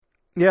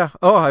Yeah.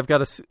 Oh, I've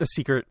got a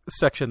secret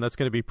section that's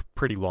going to be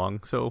pretty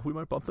long, so we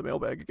might bump the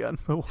mailbag again.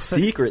 We'll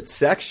secret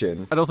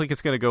section? I don't think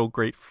it's going to go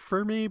great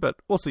for me, but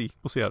we'll see.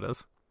 We'll see how it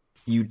is.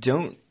 You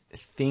don't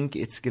think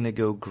it's going to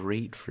go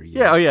great for you?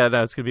 Yeah. Oh, yeah.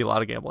 No, it's going to be a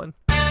lot of gambling.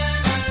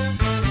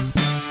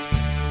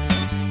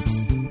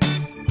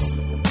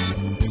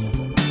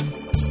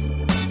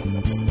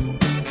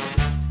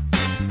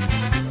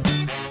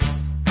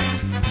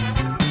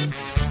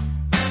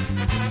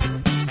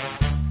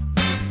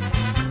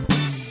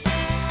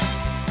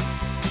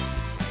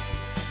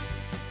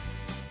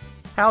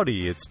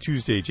 Howdy, it's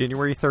Tuesday,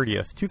 January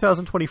 30th,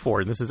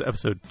 2024, and this is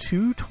episode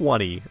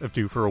 220 of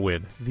Due for a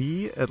Win,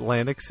 the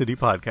Atlantic City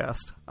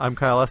podcast. I'm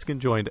Kyle Eskin,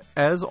 joined,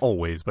 as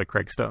always, by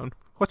Craig Stone.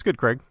 What's good,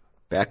 Craig?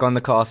 Back on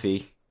the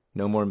coffee.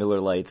 No more Miller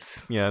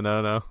Lights. Yeah,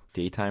 no.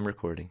 Daytime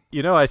recording.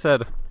 You know, I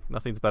said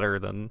nothing's better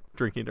than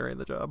drinking during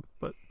the job,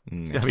 but I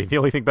mean, the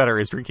only thing better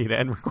is drinking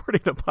and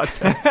recording a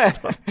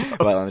podcast.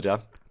 While on the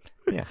job?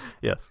 Yeah.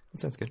 Yes.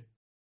 That sounds good.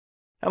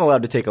 I'm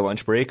allowed to take a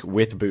lunch break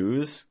with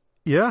booze.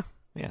 Yeah.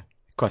 Yeah.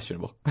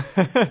 Questionable.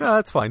 No,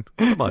 that's fine.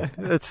 Come on.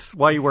 That's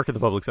why you work in the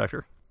public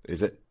sector.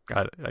 Is it?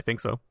 I think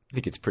so. I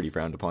think it's pretty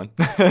frowned upon.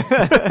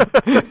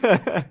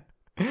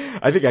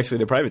 I think actually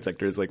the private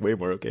sector is like way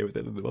more okay with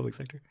it than the public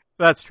sector.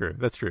 That's true.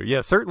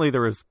 Yeah, certainly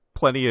there was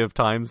plenty of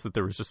times that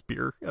there was just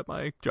beer at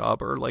my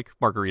job or like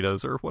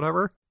margaritas or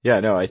whatever. Yeah,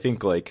 no, I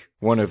think like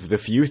one of the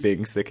few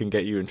things that can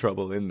get you in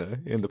trouble in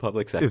the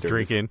public sector is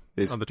drinking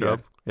on the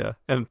job. Yeah.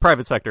 And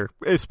private sector,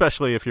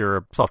 especially if you're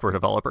a software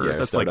developer,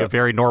 that's like a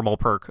very normal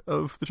perk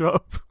of the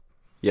job.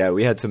 Yeah,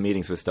 we had some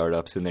meetings with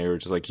startups, and they were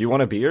just like, you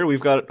want a beer?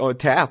 We've got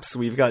taps.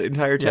 We've got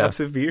entire taps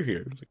of beer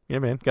here. Yeah,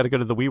 man. Got to go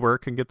to the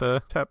WeWork and get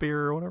the tap beer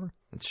or whatever.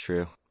 That's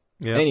true.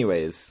 Yeah.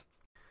 Anyways,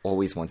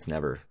 always once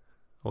never.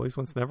 Always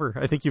once never.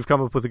 I think you've come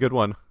up with a good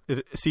one.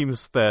 It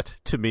seems that,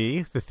 to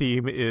me, the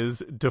theme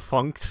is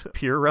defunct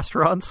pier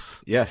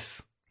restaurants.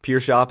 Yes. Pier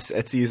shops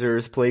at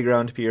Caesars,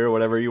 Playground Pier,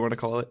 whatever you want to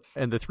call it.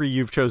 And the three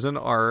you've chosen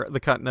are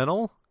the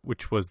Continental,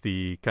 which was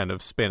the kind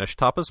of Spanish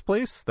tapas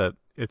place that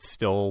it's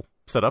still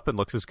set up and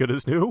looks as good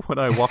as new when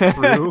I walked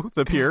through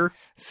the pier.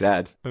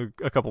 Sad.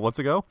 A couple months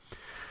ago.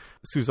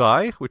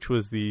 Suzai, which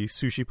was the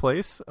sushi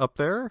place up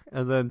there,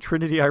 and then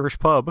Trinity Irish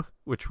Pub,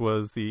 which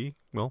was the,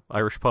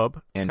 Irish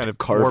pub. And kind of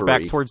Carvery. More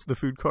back towards the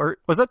food cart.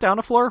 Was that down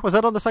a floor? Was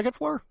that on the second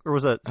floor? Or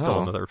was that still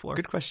on the third floor?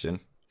 Good question.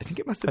 I think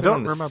it must have been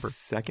on the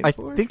second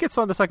floor. I think it's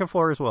on the second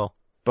floor as well.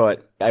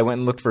 But I went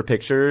and looked for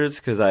pictures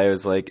because I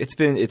was like, it's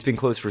been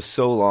closed for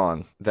so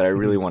long that I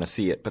really want to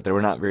see it, but there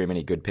were not very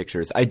many good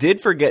pictures. I did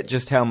forget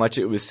just how much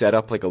it was set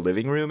up like a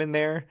living room in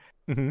there.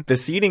 Mm-hmm. The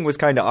seating was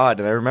kind of odd,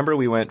 and I remember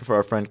we went for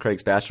our friend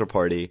Craig's bachelor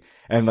party,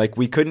 and like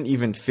we couldn't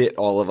even fit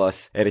all of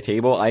us at a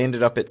table. I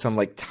ended up at some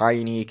like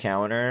tiny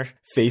counter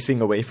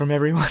facing away from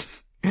everyone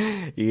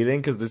eating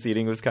because the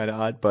seating was kind of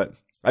odd, but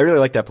I really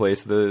liked that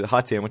place. The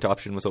hot sandwich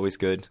option was always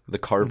good. The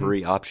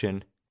Carvery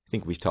option. I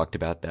think we've talked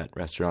about that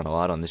restaurant a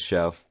lot on this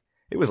show.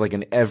 It was like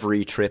an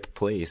every trip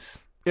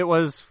place. It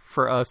was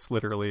for us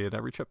literally an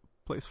every trip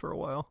place for a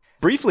while.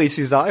 Briefly,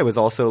 Suzai was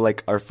also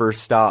like our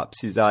first stop.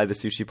 Suzai, the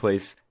sushi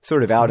place,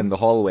 sort of out in the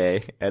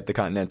hallway at the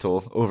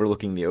Continental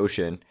overlooking the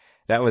ocean.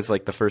 That was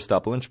like the first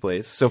stop lunch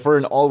place. So for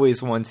an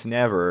always once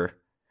never,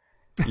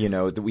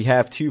 we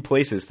have two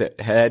places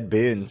that had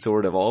been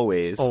sort of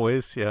always.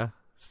 Always, yeah.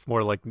 It's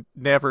more like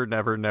never,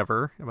 never,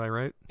 never. Am I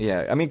right?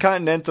 Yeah. I mean,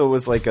 Continental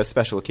was like a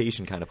special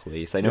occasion kind of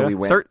place. I know we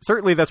went.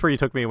 Certainly that's where you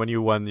took me when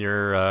you won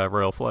your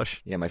Royal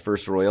Flush. Yeah, my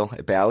first Royal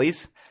at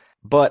Bally's.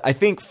 But I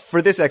think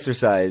for this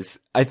exercise,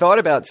 I thought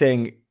about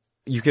saying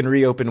you can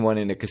reopen one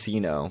in a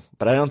casino,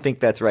 but I don't think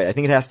that's right. I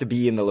think it has to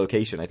be in the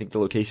location. I think the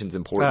location's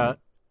important.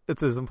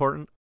 It is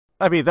important.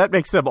 I mean, that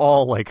makes them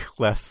all like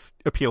less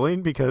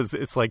appealing because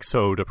it's like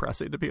so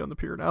depressing to be on the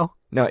pier now.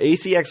 Now,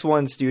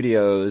 ACX1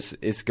 Studios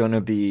is going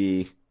to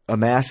be a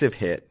massive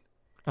hit,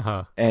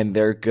 and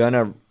they're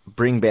gonna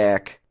bring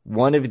back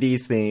one of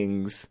these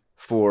things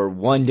for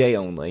one day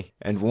only,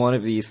 and one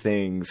of these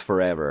things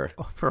forever.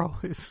 Oh, for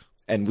always.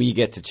 And we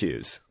get to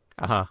choose.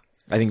 I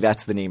think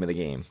that's the name of the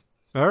game.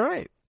 All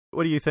right.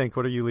 What do you think?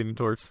 What are you leaning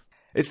towards?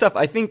 It's tough.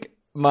 I think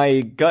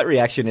my gut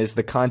reaction is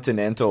the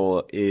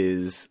Continental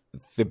is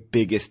the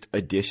biggest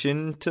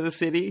addition to the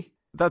city.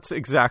 That's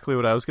exactly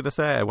what I was going to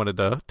say. I wanted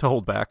to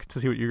hold back to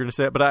see what you're going to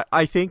say. But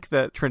I think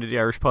that Trinity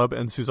Irish Pub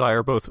and Suzai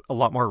are both a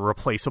lot more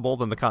replaceable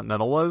than the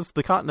Continental was.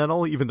 The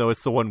Continental, even though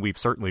it's the one we've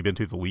certainly been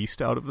to the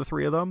least out of the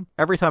three of them,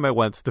 every time I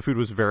went, the food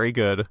was very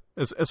good.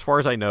 As far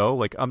as I know,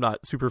 like I'm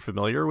not super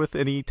familiar with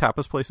any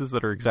tapas places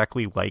that are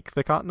exactly like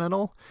the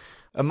Continental.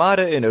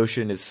 Amada in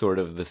Ocean is sort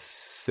of the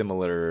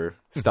similar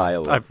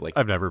style of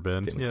I've never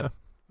been. Yeah.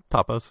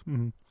 Tapas.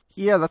 Mm-hmm.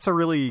 Yeah, that's a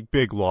really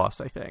big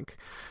loss, I think.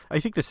 I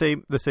think the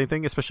same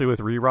thing, especially with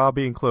Reraw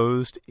being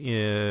closed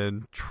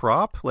in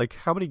Trop. Like,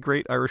 how many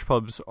great Irish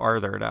pubs are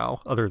there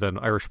now, other than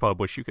Irish Pub,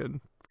 which you can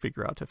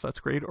figure out if that's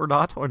great or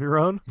not on your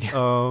own?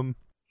 Yeah.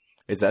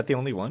 Is that the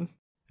only one?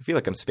 I feel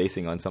like I'm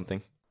spacing on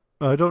something.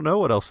 I don't know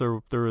what else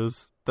there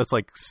is that's,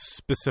 like,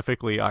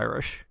 specifically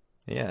Irish.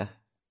 Yeah,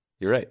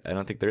 you're right. I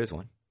don't think there is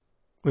one.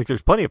 Like,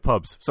 there's plenty of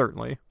pubs,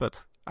 certainly,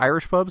 but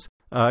Irish pubs.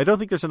 I don't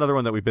think there's another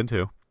one that we've been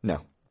to.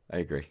 No, I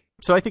agree.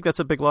 So I think that's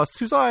a big loss.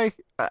 Suzai,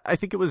 I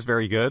think it was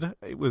very good.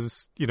 It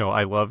was,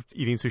 I loved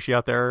eating sushi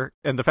out there.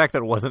 And the fact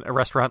that it wasn't a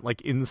restaurant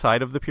like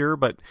inside of the pier,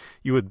 but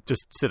you would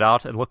just sit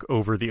out and look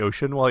over the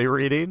ocean while you were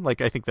eating.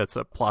 Like, I think that's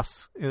a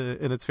plus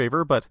in its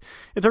favor. But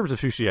in terms of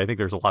sushi, I think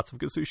there's lots of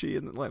good sushi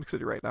in Atlantic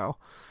City right now.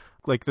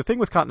 Like, the thing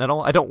with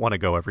Continental, I don't want to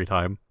go every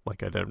time.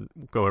 Like, I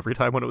didn't go every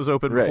time when it was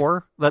open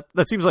before.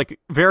 That seems like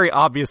very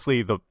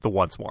obviously the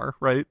once more,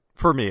 right?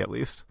 For me, at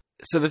least.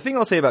 So the thing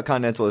I'll say about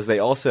Continental is they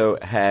also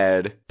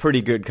had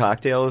pretty good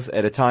cocktails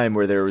at a time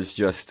where there was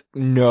just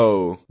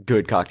no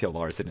good cocktail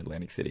bars in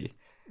Atlantic City.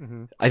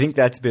 Mm-hmm. I think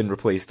that's been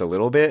replaced a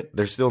little bit.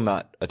 There's still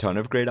not a ton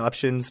of great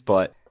options,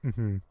 but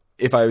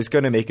if I was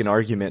going to make an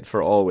argument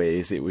for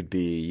always, it would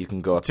be you can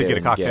go up there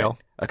and get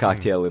a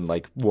cocktail in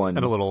like one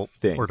and a little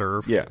thing. Hors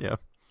d'oeuvre. Yeah.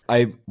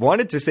 I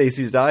wanted to say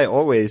Suzai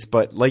always,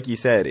 but like you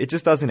said, it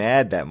just doesn't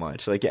add that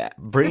much. Like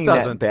bringing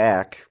that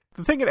back.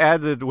 The thing it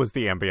added was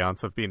the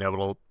ambiance of being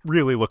able to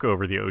really look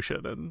over the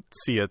ocean and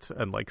see it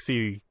and like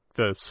see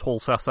the whole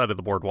south side of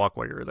the boardwalk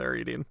while you're there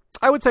eating.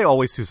 I would say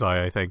always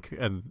Suzai, I think,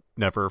 and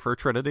never for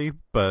Trinity,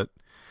 but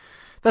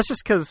that's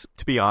just because,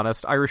 to be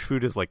honest, Irish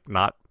food is like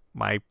not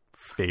my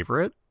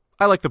favorite.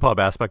 I like the pub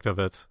aspect of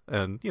it,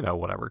 and,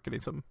 whatever,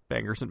 getting some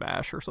bangers and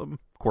mash or some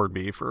corned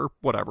beef or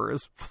whatever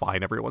is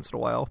fine every once in a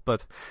while,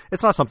 but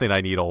it's not something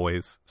I need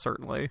always,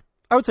 certainly.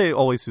 I would say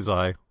always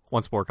Suzai,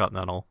 once more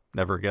Continental,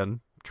 never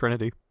again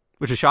Trinity.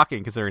 Which is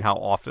shocking considering how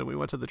often we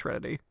went to the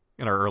Trinity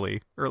in our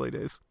early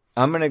days.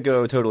 I'm going to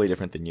go totally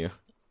different than you.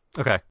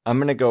 Okay. I'm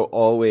going to go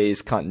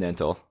always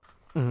Continental.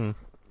 Mm-hmm.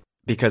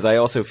 Because I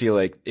also feel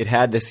like it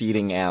had the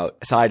seating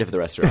outside of the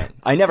restaurant.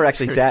 I never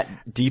actually sat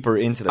deeper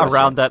into the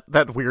restaurant. Around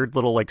that weird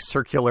little like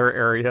circular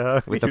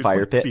area. With the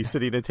fire pit. Be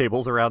sitting at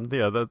tables around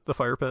the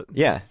fire pit.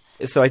 Yeah.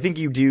 So I think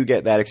you do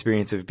get that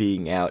experience of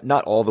being out,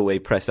 not all the way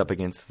pressed up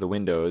against the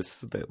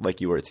windows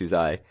like you were at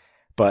Suzai.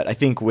 But I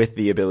think with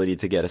the ability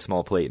to get a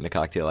small plate and a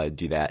cocktail, I'd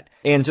do that.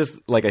 And just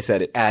like I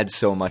said, it adds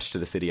so much to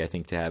the city, I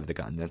think, to have the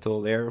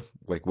Continental there,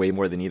 like way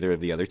more than either of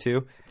the other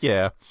two.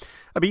 Yeah.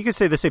 I mean, you could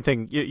say the same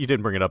thing. You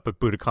didn't bring it up, but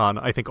Budokan,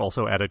 I think,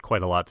 also added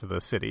quite a lot to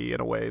the city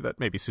in a way that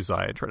maybe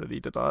Suzai and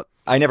Trinity did not.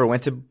 I never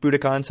went to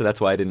Budokan, so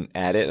that's why I didn't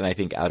add it. And I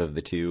think out of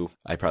the two,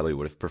 I probably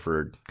would have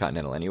preferred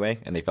Continental anyway.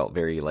 And they felt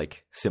very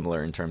like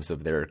similar in terms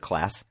of their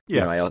class.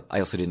 Yeah. I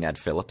also didn't add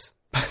Phillips,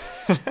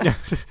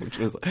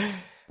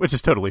 which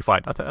is totally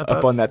fine. Not that.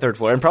 Up on that third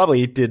floor, and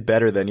probably did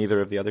better than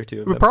either of the other two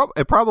of them.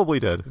 It probably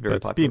did. Very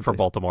but being from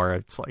Baltimore,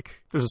 it's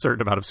like there's a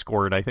certain amount of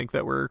scorn, I think,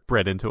 that were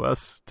bred into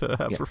us to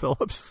have for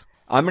Phillips.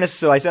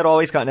 So I said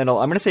always Continental.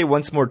 I'm going to say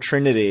once more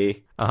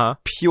Trinity,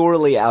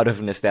 purely out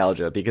of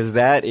nostalgia, because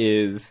that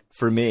is,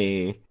 for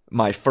me,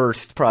 my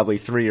first probably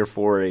 3 or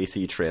 4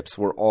 AC trips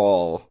were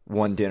all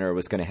one dinner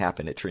was going to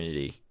happen at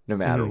Trinity, no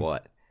matter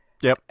what.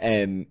 Yep.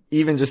 And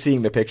even just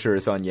seeing the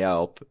pictures on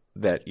Yelp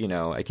that,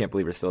 I can't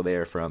believe are still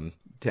there from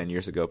 10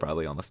 years ago,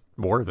 probably almost.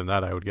 More than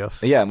that, I would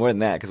guess. Yeah, more than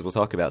that, because we'll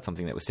talk about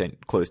something that was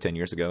closed 10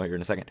 years ago here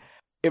in a second.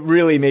 It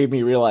really made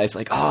me realize,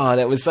 like,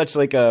 that was such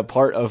like a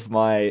part of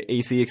my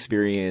AC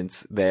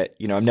experience that,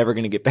 I'm never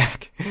going to get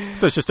back.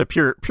 So it's just a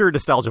pure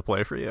nostalgia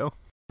play for you.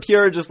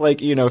 Pure, just like,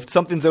 if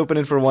something's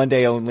opening for one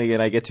day only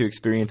and I get to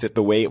experience it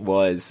the way it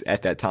was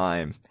at that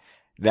time,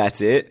 that's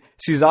it.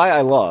 Suzai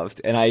I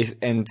loved, and I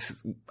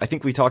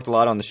think we talked a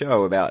lot on the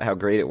show about how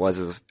great it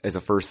was as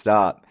a first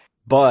stop,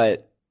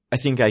 but I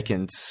think I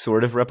can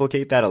sort of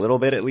replicate that a little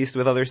bit, at least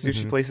with other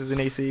sushi places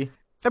in AC.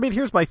 I mean,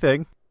 here's my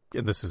thing.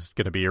 And this is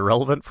going to be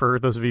irrelevant for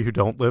those of you who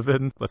don't live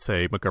in, let's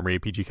say, Montgomery,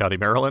 PG County,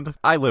 Maryland.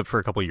 I lived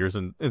for a couple of years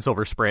in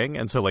Silver Spring,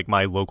 and so, like,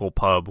 my local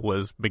pub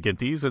was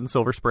McGinty's in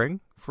Silver Spring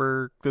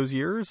for those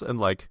years, and,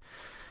 like,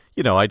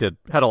 I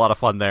had a lot of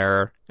fun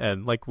there,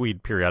 and, like,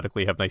 we'd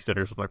periodically have nice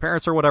dinners with my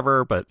parents or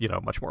whatever, but,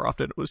 much more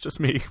often it was just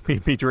me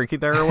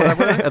drinking there or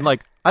whatever, and,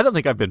 like, I don't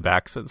think I've been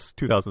back since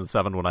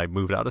 2007 when I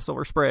moved out of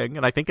Silver Spring,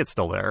 and I think it's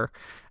still there,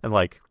 and,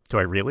 like, do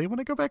I really want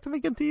to go back to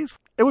McGinty's?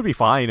 It would be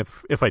fine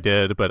if I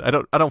did, but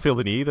I don't feel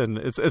the need, and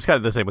it's kind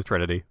of the same with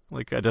Trinity.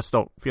 Like, I just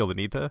don't feel the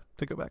need to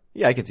go back.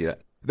 Yeah, I can see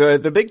that.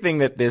 The big thing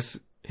that this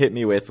hit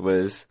me with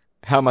was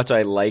how much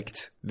I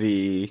liked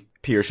the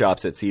pier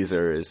shops at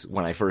Caesars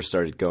when I first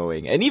started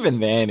going, and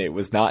even then it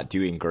was not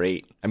doing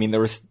great. I mean, there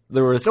was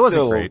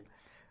still great.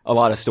 A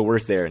lot of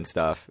stores there and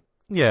stuff.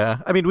 Yeah,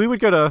 I mean, we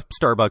would go to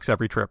Starbucks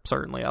every trip,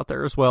 certainly out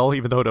there as well,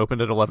 even though it opened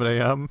at 11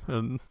 a.m.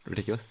 and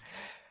ridiculous.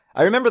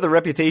 I remember the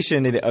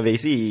reputation of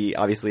AC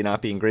obviously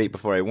not being great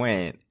before I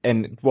went,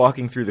 and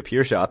walking through the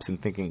pier shops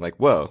and thinking like,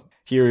 whoa,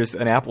 here's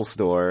an Apple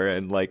store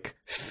and like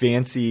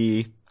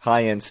fancy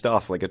high-end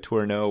stuff like a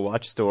Tourneau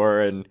watch store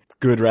and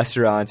good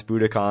restaurants,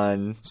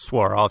 Budokan.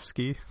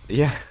 Swarovski.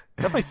 Yeah.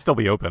 That might still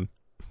be open.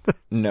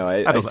 No,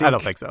 I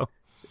don't think so.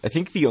 I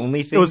think the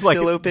only thing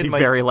still open, the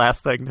very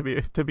last thing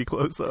to be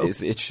closed, though.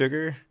 Is it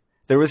Sugar?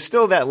 There was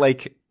still that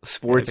like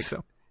sports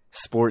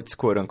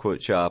quote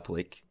unquote shop,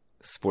 like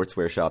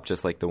sportswear shop,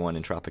 just like the one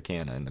in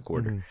Tropicana in the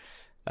quarter.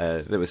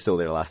 That was still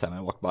there last time I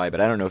walked by, but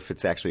I don't know if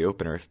it's actually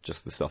open or if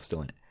just the stuff's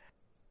still in it.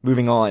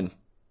 Moving on,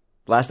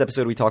 Last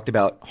episode, we talked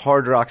about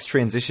Hard Rock's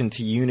transition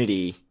to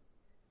Unity,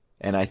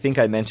 and I think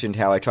I mentioned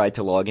how I tried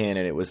to log in,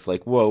 and it was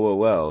like, whoa, whoa,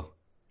 whoa.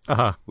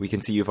 Uh-huh. We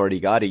can see you've already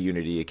got a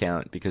Unity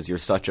account because you're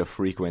such a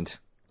frequent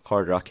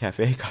Hard Rock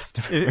Cafe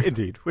customer.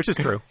 Indeed, which is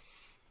true.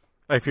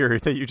 I fear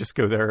that you just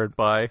go there and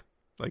buy,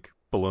 like,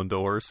 balloon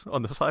doors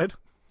on the side.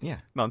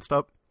 Yeah.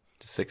 Nonstop.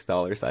 Just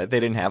 $6. They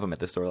didn't have them at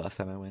the store last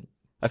time I went.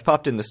 I've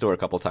popped in the store a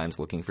couple times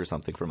looking for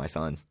something for my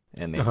son,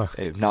 and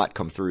they've not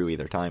come through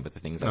either time with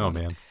the things I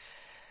wanted. Man.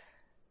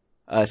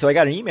 So I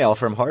got an email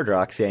from Hard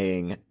Rock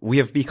saying, we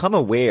have become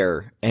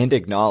aware and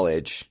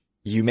acknowledge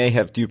you may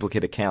have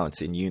duplicate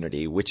accounts in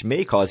Unity, which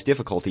may cause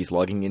difficulties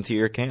logging into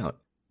your account.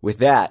 With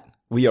that,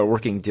 we are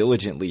working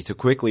diligently to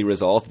quickly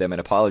resolve them and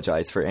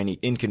apologize for any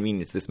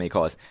inconvenience this may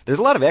cause. There's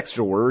a lot of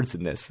extra words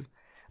in this.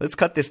 Let's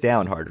cut this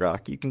down, Hard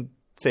Rock. You can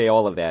say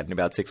all of that in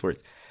about 6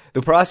 words.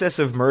 The process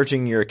of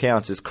merging your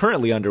accounts is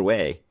currently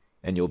underway,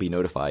 and you'll be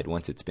notified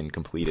once it's been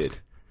completed.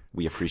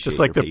 We appreciate just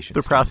like your patience.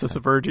 The process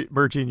of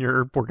merging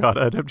your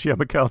Borgata and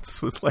MGM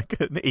accounts was like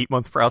an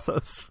 8-month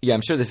process. Yeah,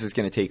 I'm sure this is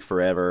going to take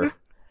forever.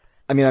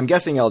 I mean, I'm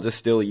guessing I'll just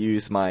still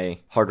use my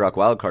Hard Rock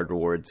Wildcard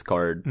Rewards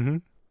card,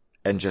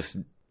 and just,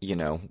 you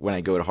know, when I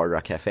go to Hard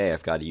Rock Cafe,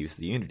 I've got to use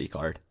the Unity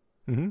card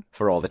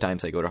for all the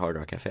times I go to Hard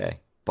Rock Cafe.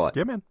 But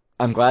yeah, man.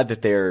 I'm glad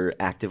that they're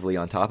actively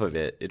on top of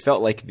it. It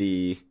felt like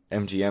the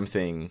MGM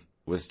thing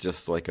was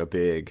just like a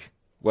big,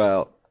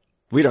 well,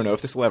 we don't know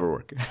if this will ever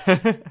work.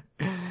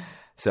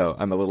 So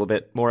I'm a little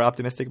bit more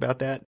optimistic about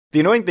that.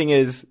 The annoying thing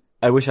is,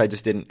 I wish I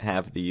just didn't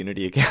have the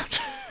Unity account.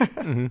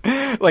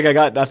 Like, I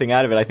got nothing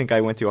out of it. I think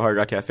I went to a Hard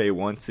Rock Cafe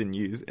once and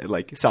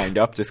signed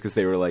up just because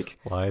they were like,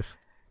 lies.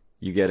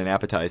 You get an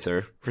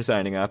appetizer for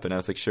signing up, and I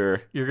was like,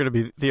 sure. You're going to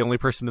be the only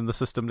person in the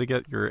system to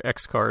get your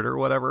X card or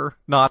whatever,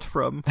 not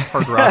from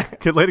Hard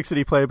Rock Atlantic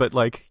City Play, but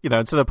like, you know,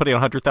 instead of putting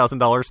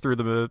 $100,000 through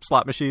the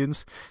slot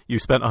machines, you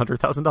spent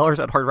 $100,000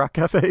 at Hard Rock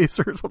Cafes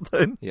or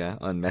something. Yeah,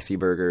 on Messy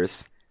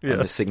Burgers, on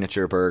the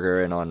Signature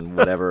Burger, and on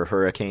whatever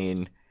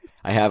Hurricane.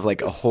 I have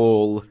like a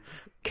whole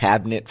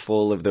cabinet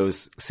full of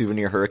those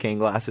souvenir Hurricane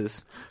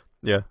glasses.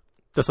 Yeah,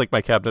 just like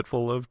my cabinet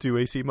full of Do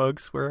AC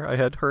mugs where I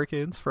had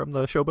Hurricanes from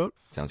the Showboat.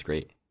 Sounds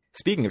great.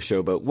 Speaking of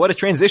Showboat, what a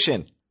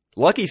transition!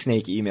 Lucky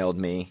Snake emailed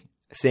me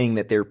saying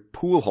that their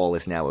pool hall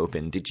is now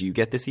open. Did you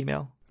get this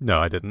email? No,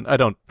 I didn't.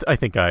 I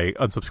think I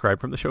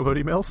unsubscribed from the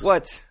Showboat emails.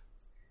 What?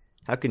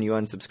 How can you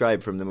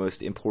unsubscribe from the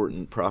most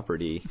important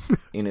property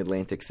in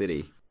Atlantic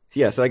City?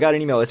 Yeah, so I got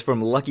an email. It's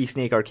from Lucky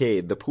Snake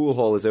Arcade. The pool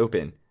hall is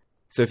open.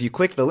 So if you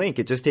click the link,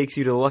 it just takes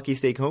you to the Lucky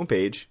Snake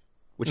homepage,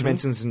 which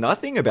mentions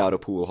nothing about a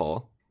pool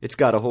hall. It's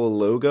got a whole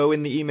logo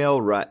in the email,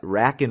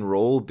 rack and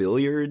roll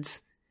billiards.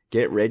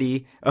 Get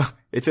ready. Oh,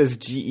 it says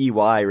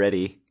GEY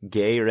ready.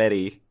 Gay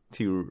ready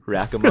to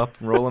rack them up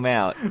and roll them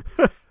out.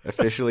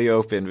 Officially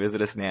open.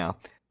 Visit us now.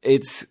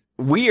 It's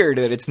weird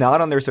that it's not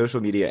on their social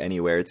media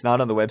anywhere. It's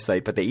not on the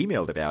website, but they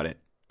emailed about it.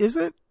 Is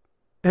it?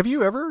 Have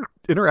you ever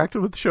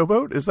interacted with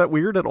Showboat? Is that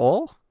weird at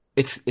all?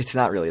 It's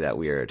not really that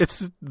weird.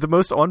 It's the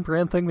most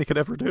on-brand thing they could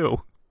ever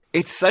do.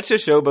 It's such a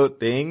Showboat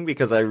thing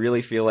because I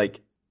really feel like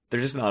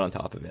they're just not on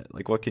top of it.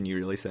 Like, what can you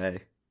really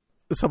say?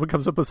 Someone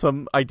comes up with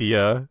some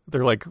idea.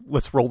 They're like,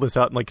 let's roll this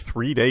out in like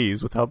 3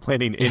 days without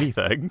planning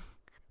anything.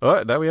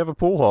 Now we have a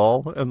pool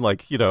hall. And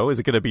like, you know, is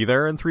it going to be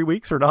there in 3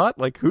 weeks or not?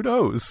 Like, who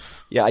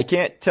knows? Yeah, I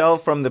can't tell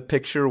from the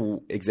picture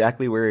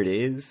exactly where it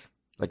is.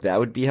 Like, that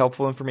would be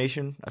helpful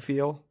information, I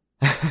feel.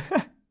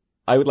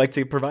 I would like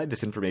to provide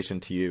this information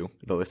to you,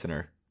 the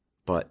listener,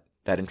 but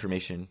that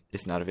information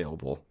is not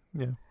available.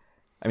 Yeah.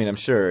 I mean, I'm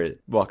sure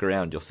walk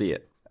around, you'll see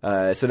it.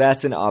 So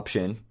that's an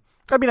option.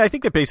 I mean, I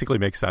think it basically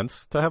makes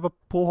sense to have a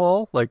pool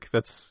hall. Like,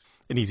 that's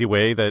an easy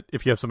way that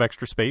if you have some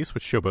extra space,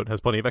 which Showboat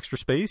has plenty of extra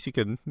space, you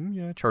can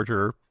charge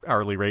your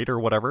hourly rate or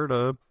whatever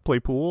to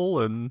play pool.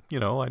 And, you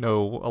know, I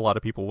know a lot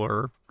of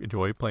people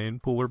enjoy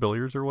playing pool or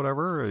billiards or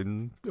whatever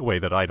in a way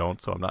that I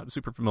don't, so I'm not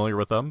super familiar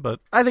with them. But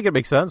I think it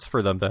makes sense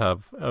for them to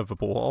have a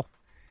pool hall.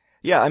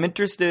 Yeah, I'm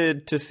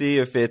interested to see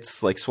if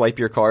it's like swipe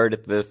your card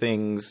at the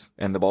things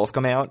and the balls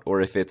come out,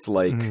 or if it's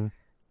like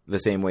the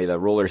same way that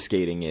roller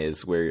skating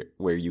is, where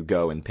you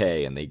go and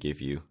pay and they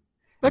give you.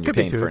 That could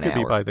be too. It could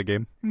be by the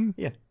game.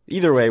 Yeah,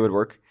 either way would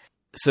work.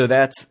 So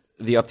that's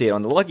the update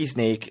on the Lucky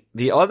Snake.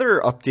 The other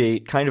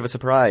update, kind of a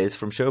surprise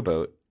from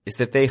Showboat, is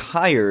that they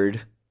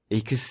hired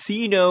a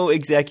casino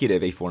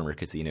executive, a former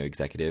casino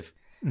executive,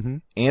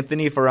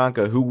 Anthony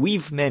Ferranca, who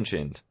we've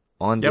mentioned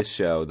on this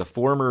show, the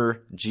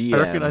former GM. I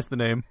recognize the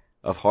name.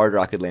 Of Hard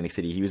Rock Atlantic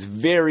City. He was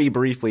very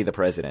briefly the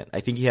president.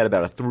 I think he had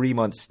about a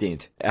 3-month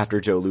stint after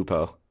Joe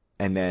Lupo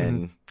and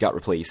then got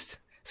replaced.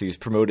 So he was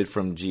promoted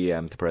from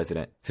GM to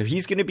president. So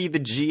he's going to be the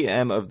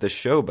GM of the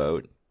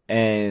Showboat.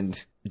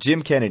 And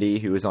Jim Kennedy,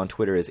 who is on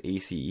Twitter as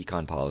AC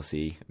Econ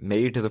Policy,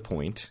 made the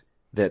point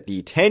that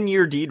the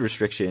 10-year deed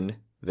restriction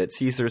that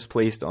Caesars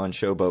placed on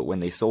Showboat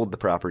when they sold the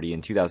property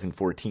in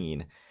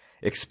 2014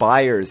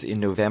 expires in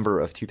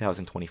November of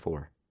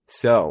 2024.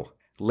 So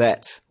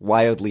let's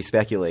wildly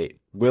speculate.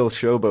 Will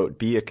Showboat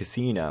be a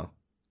casino?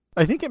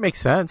 I think it makes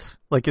sense.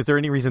 Like, is there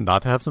any reason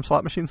not to have some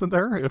slot machines in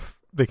there if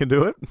they can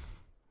do it?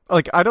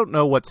 Like, I don't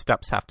know what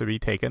steps have to be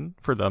taken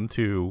for them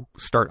to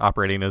start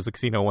operating as a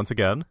casino once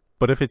again,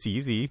 but if it's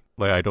easy,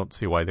 like, I don't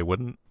see why they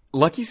wouldn't.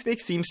 Lucky Snake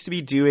seems to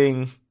be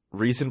doing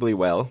reasonably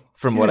well,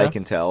 from what I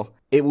can tell.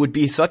 It would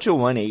be such a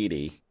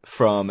 180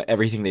 from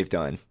everything they've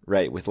done,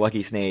 right? With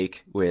Lucky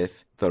Snake,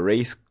 with the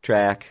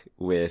racetrack,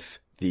 with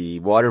the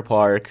water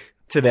park,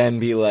 to then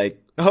be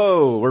like,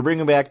 oh, we're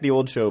bringing back the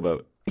old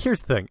Showboat.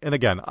 Here's the thing, and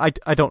again,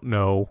 I don't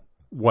know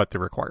what the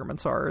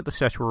requirements are, the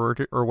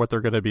statute, or what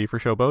they're going to be for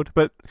Showboat,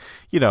 but,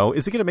 you know,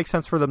 is it going to make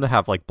sense for them to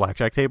have, like,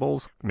 blackjack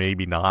tables?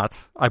 Maybe not.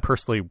 I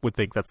personally would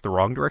think that's the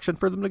wrong direction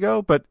for them to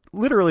go, but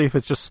literally, if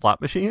it's just slot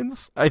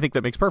machines, I think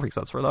that makes perfect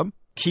sense for them.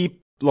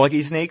 Keep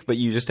Lucky Snake, but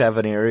you just have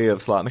an area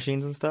of slot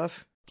machines and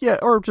stuff? Yeah,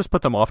 or just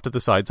put them off to the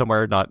side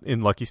somewhere, not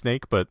in Lucky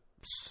Snake, but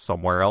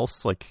somewhere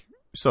else, like...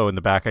 So in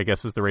the back, I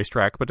guess, is the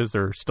racetrack, but is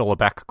there still a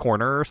back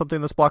corner or something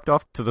that's blocked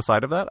off to the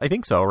side of that? I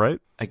think so, right?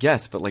 I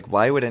guess, but, like,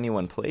 why would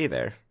anyone play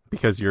there?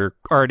 Because you're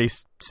already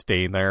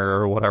staying there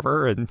or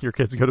whatever, and your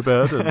kids go to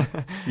bed,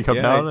 and you come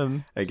down,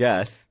 and... I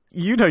guess.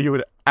 You know you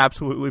would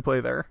absolutely play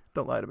there.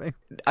 Don't lie to me.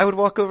 I would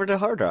walk over to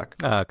Hard Rock.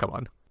 Come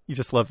on. You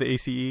just love the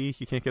ACE.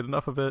 You can't get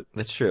enough of it.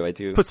 That's true, I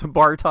do. Put some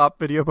bar top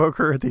video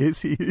poker at the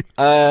ACE.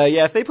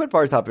 Yeah, if they put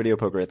bar top video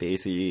poker at the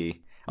ACE,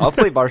 I'll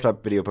play bar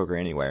top video poker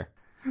anywhere.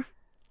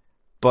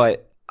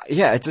 But...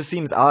 yeah, it just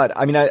seems odd.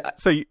 I mean,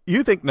 So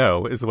you think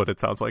no is what it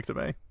sounds like to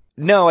me.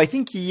 No, I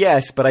think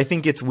yes, but I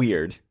think it's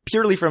weird.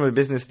 Purely from a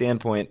business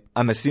standpoint,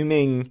 I'm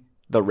assuming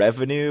the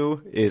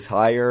revenue is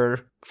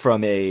higher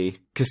from a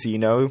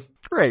casino.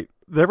 Right.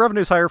 The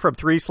revenue's higher from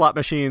 3 slot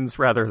machines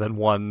rather than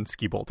 1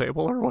 skee bowl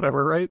table or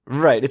whatever, right?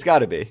 Right, it's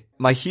gotta be.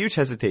 My huge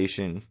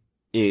hesitation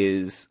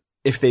is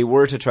if they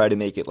were to try to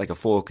make it like a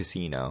full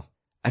casino,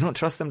 I don't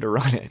trust them to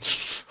run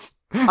it.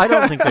 I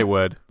don't think they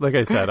would. Like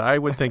I said, I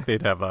would think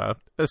they'd have a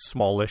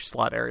smallish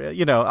slot area.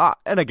 You know,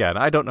 and again,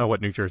 I don't know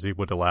what New Jersey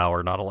would allow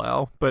or not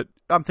allow, but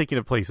I'm thinking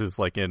of places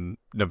like in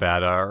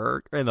Nevada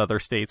or in other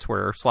states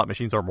where slot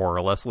machines are more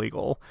or less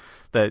legal.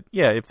 That,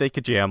 yeah, if they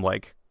could jam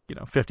like, you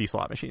know, 50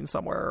 slot machines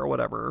somewhere or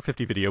whatever, or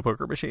 50 video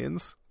poker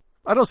machines,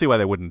 I don't see why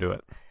they wouldn't do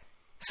it.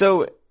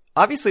 So,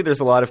 obviously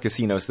there's a lot of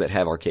casinos that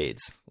have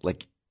arcades.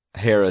 Like,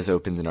 Harrah's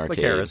opened an arcade.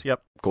 Like Harrah's,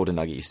 yep. Golden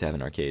Nugget used to have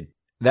an arcade.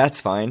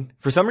 That's fine.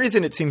 For some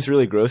reason, it seems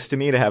really gross to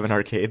me to have an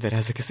arcade that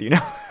has a casino.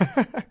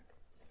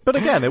 But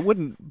again, it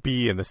wouldn't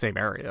be in the same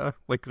area.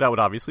 Like, that would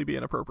obviously be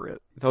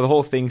inappropriate. So the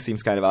whole thing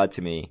seems kind of odd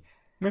to me.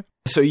 Yeah.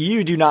 So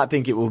you do not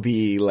think it will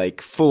be, like,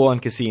 full-on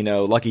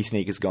casino, Lucky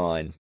Snake is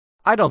gone?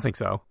 I don't think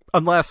so.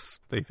 Unless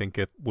they think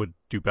it would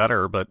do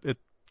better, but it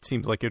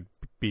seems like it'd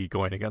be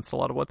going against a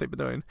lot of what they've been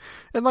doing.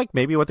 And, like,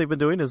 maybe what they've been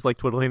doing is, like,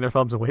 twiddling their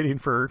thumbs and waiting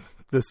for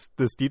this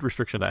deed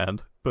restriction to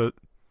end. But...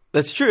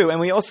 that's true, and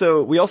we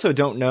also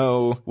don't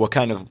know what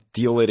kind of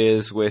deal it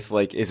is with,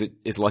 like, is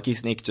Lucky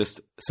Snake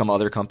just some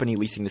other company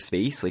leasing the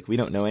space? Like, we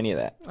don't know any of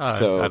that.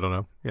 So I don't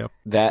know. Yeah,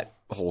 that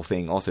whole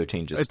thing also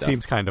changes it stuff.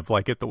 Seems kind of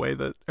like it the way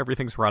that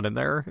everything's run in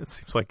there. It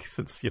seems like,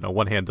 since, you know,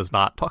 one hand does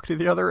not talk to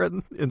the other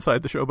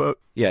inside the Showboat.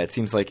 Yeah, it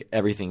seems like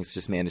everything's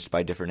just managed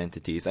by different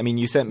entities. I mean,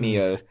 you sent me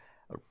a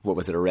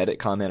Reddit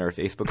comment or a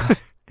Facebook comment?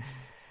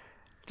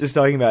 Just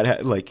talking about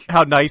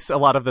how nice a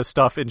lot of the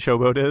stuff in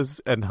Showboat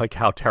is, and like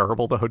how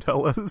terrible the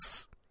hotel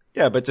is.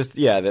 Yeah, but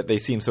that they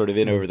seem sort of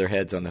in over their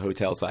heads on the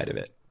hotel side of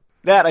it.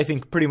 That, I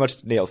think, pretty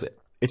much nails it.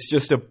 It's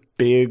just a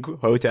big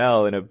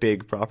hotel and a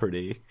big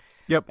property.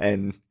 Yep.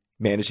 And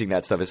managing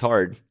that stuff is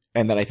hard.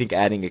 And then I think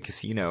adding a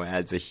casino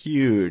adds a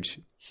huge,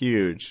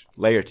 huge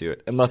layer to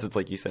it. Unless it's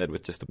like you said,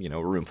 with just, you know,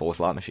 a room full of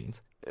slot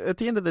machines. At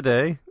the end of the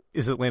day,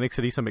 is Atlantic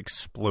City some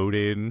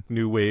exploding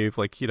new wave?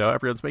 Like, you know,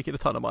 everyone's making a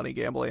ton of money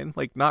gambling.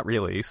 Like, not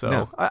really. So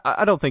no.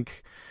 I don't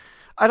think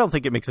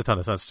it makes a ton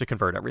of sense to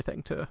convert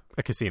everything to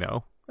a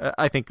casino.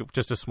 I think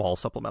just a small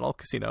supplemental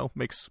casino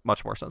makes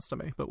much more sense to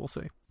me, but we'll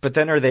see. But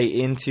then are they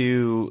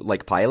into,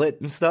 like, pilot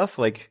and stuff?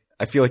 Like,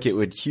 I feel like it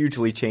would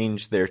hugely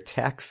change their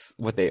tax,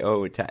 what they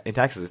owe in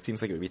taxes. It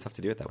seems like it would be tough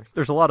to do it that way.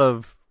 There's a lot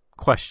of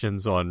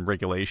questions on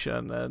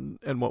regulation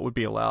and what would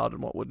be allowed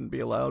and what wouldn't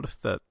be allowed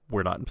that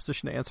we're not in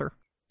position to answer.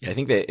 Yeah, I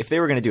think that if they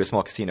were going to do a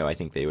small casino, I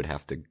think they would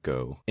have to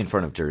go in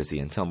front of Jersey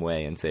in some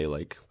way and say,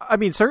 like... I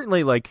mean,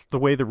 certainly, like, the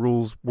way the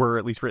rules were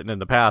at least written in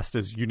the past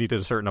is you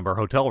needed a certain number of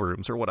hotel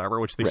rooms or whatever,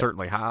 which they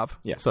certainly have.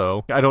 Yeah.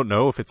 So I don't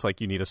know if it's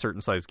like you need a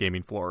certain size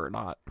gaming floor or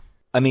not.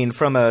 I mean,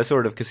 from a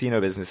sort of casino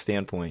business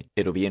standpoint,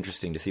 it'll be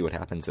interesting to see what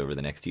happens over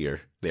the next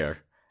year there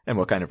and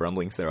what kind of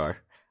rumblings there are.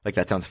 Like,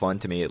 that sounds fun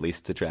to me, at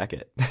least, to track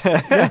it.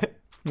 Yeah.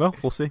 Well,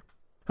 we'll see.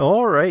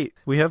 All right.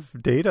 We have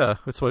data.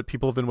 That's what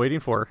people have been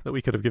waiting for that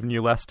we could have given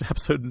you last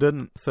episode and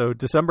didn't. So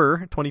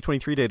December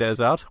 2023 data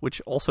is out,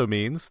 which also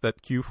means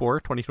that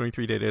Q4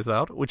 2023 data is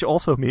out, which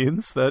also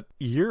means that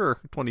year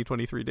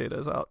 2023 data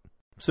is out.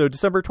 So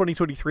December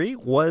 2023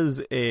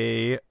 was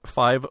a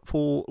 5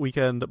 full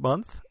weekend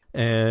month,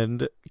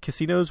 and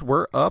casinos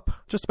were up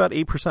just about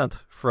 8%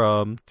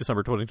 from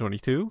December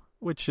 2022,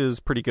 which is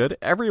pretty good.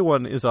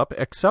 Everyone is up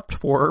except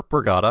for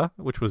Borgata,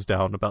 which was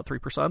down about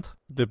 3%.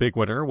 The big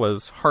winner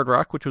was Hard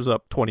Rock, which was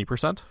up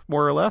 20%,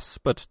 more or less,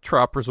 but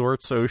Trop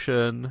Resorts,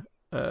 Ocean,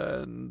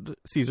 and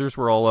Caesars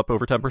were all up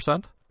over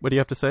 10%. What do you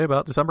have to say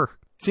about December?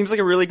 Seems like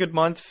a really good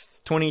month.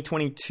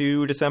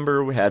 2022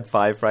 December, we had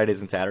 5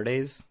 Fridays and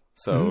Saturdays.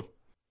 So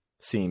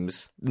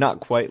seems not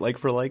quite like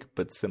for like,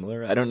 but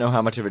similar. I don't know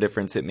how much of a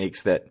difference it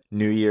makes that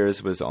New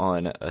Year's was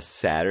on a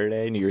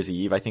Saturday. New Year's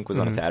Eve, I think, was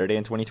on a Saturday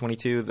in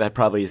 2022. That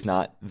probably is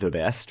not the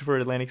best for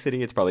Atlantic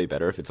City. It's probably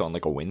better if it's on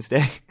like a Wednesday.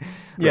 Right?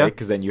 Yeah.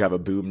 Because then you have a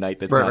boom night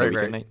that's not a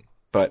weekend night.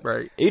 But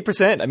Right.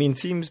 8%, I mean,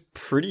 seems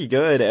pretty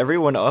good.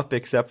 Everyone up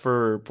except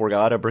for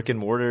Borgata Brick and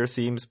Mortar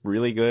seems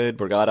really good.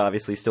 Borgata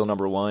obviously still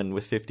number one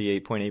with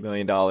 $58.8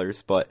 million.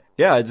 But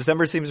yeah,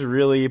 December seems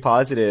really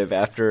positive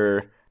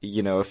after,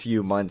 you know, a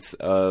few months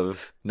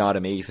of not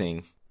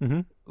amazing.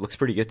 Looks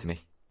pretty good to me.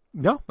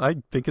 No,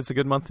 I think it's a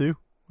good month too.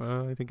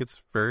 I think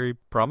it's very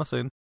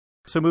promising.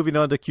 So moving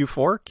on to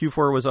Q4.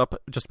 Q4 was up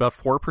just about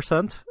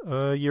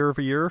 4% year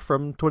over year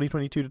from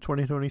 2022 to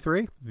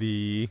 2023.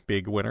 The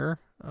big winner,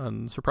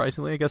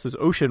 unsurprisingly, I guess, is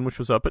Ocean, which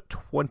was up at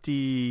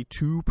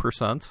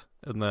 22%.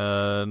 And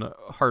then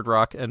Hard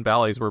Rock and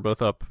Bally's were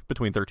both up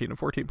between 13 and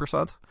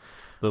 14%.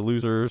 The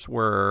losers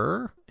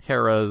were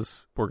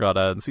Harrah's,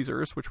 Borgata, and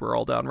Caesars, which were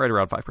all down right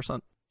around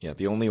 5%. Yeah,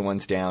 the only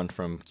ones down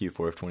from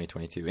Q4 of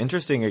 2022.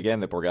 Interesting, again,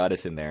 that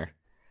Borgata's in there.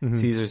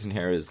 Caesars and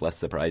Harrah is less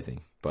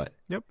surprising, but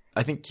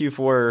I think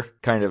Q4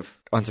 kind of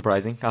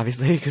unsurprising,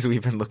 obviously, because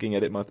we've been looking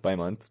at it month by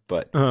month.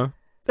 But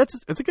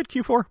it's a good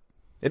Q4.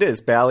 It is.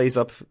 Bally's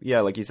up,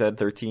 like you said,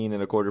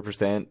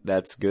 13.25%.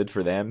 That's good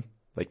for them.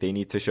 Like, they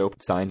need to show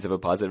signs of a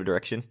positive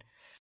direction.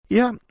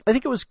 Yeah, I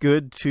think it was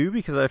good too,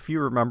 because if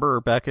you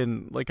remember back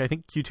in, like, I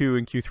think Q2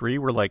 and Q3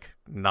 were like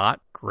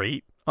not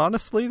great,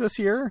 honestly, this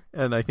year,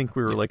 and I think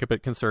we were like a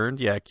bit concerned.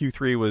 Yeah,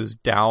 Q3 was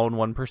down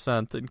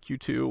 1% and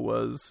Q2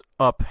 was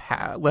up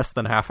less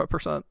than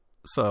 0.5%.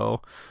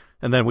 So,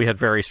 and then we had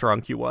very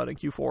strong Q1 and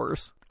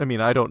Q4s. I mean,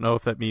 I don't know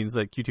if that means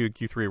that Q2 and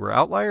Q3 were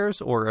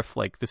outliers, or if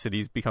like the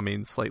city's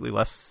becoming slightly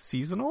less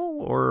seasonal,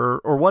 or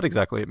what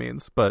exactly it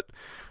means. But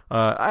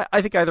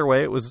I think either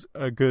way, it was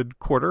a good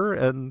quarter.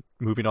 And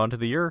moving on to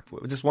the year,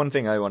 just one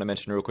thing I want to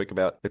mention real quick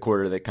about the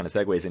quarter that kind of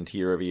segues into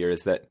year over year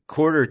is that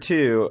quarter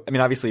two, I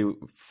mean, obviously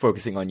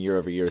focusing on year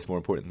over year is more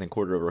important than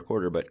quarter over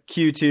quarter, but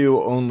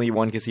Q2 only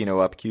 1 casino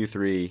up,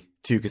 Q3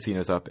 2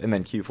 casinos up, and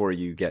then Q4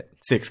 you get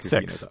 6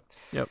 casinos up.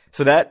 Yep.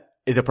 So that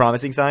is a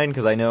promising sign,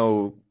 because I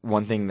know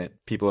one thing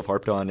that people have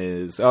harped on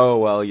is, oh,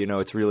 well, you know,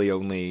 it's really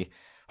only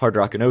Hard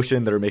Rock and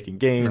Ocean that are making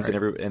gains,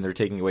 right, and they're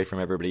taking away from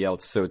everybody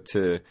else. So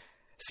to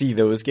see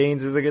those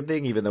gains is a good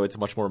thing, even though it's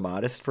much more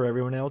modest for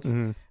everyone else.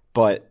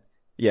 But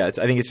yeah, I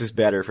think it's just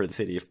better for the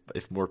city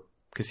if more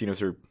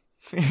casinos are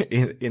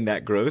in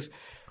that growth.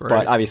 Right.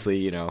 But obviously,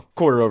 you know,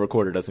 quarter over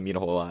quarter doesn't mean a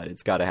whole lot.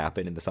 It's got to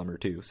happen in the summer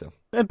too. So,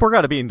 and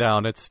Borgata being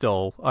down, it's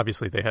still,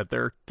 obviously they had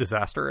their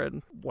disaster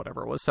in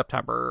whatever it was,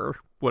 September or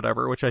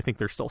whatever, which I think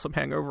there's still some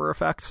hangover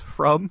effect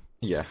from.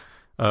 Yeah.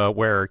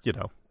 Where, you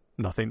know,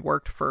 nothing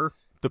worked for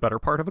the better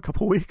part of a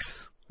couple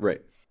weeks.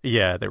 Right.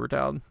 Yeah, they were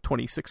down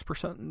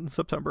 26% in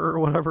September or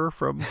whatever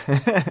from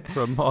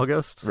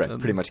August. Right,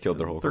 pretty much killed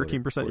their whole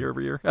 13% year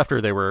over year,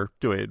 after they were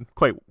doing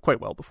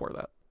quite well before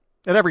that.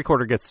 And every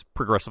quarter gets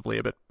progressively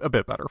a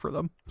bit better for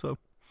them. So,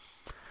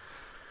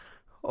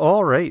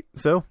 all right.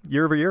 So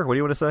year over year, what do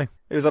you want to say?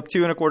 It was up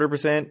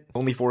 2.25%.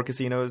 Only 4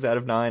 casinos out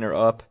of 9 are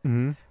up.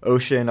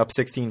 Ocean up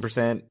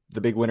 16%.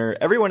 The big winner.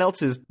 Everyone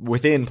else is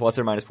within plus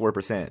or minus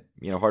 4%.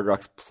 You know, Hard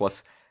Rock's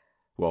plus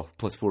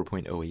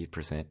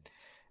 4.08%.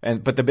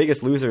 But the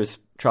biggest loser is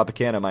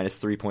Tropicana minus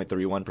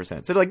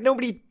 3.31%. So like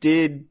nobody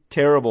did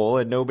terrible,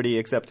 and nobody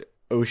except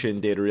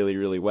Ocean did really,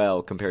 really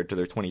well compared to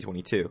their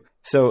 2022.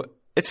 So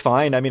it's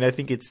fine. I mean, I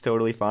think it's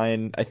totally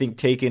fine. I think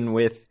taken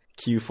with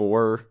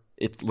Q4,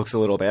 it looks a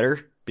little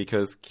better,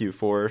 because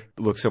Q4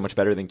 looks so much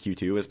better than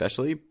Q2,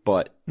 especially.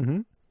 But,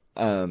 you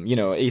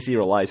know, AC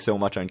relies so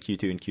much on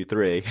Q2 and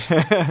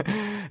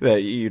Q3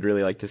 that you'd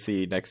really like to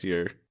see next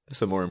year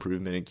some more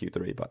improvement in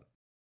Q3. But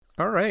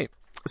all right.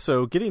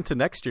 So getting to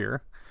next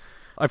year,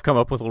 I've come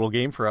up with a little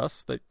game for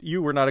us that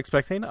you were not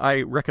expecting.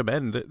 I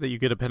recommend that you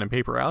get a pen and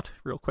paper out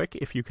real quick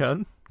if you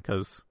can,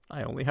 because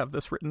I only have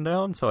this written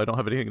down, so I don't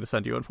have anything to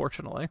send you,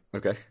 unfortunately.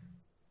 Okay.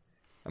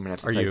 I'm going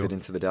to have to type it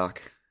into the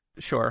doc.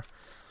 Sure.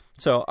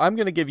 So I'm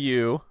going to give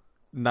you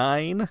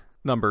 9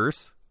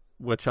 numbers,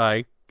 which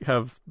I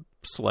have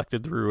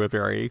selected through a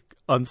very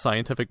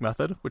unscientific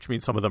method, which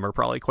means some of them are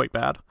probably quite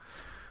bad,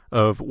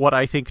 of what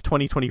I think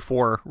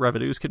 2024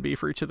 revenues can be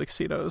for each of the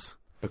casinos.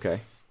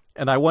 Okay.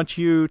 And I want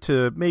you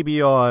to,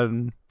 maybe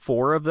on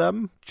 4 of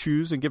them,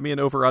 choose and give me an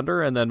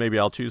over-under, and then maybe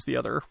I'll choose the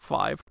other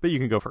 5. But you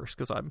can go first,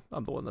 because I'm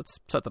the one that's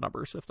set the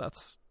numbers, if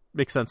that's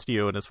makes sense to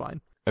you and is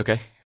fine.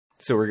 Okay.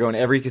 So we're going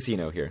every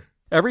casino here.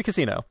 Every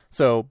casino.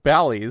 So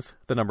Bally's,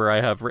 the number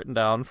I have written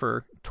down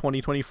for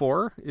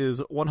 2024, is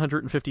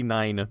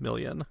 $159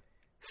 million.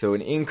 So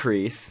an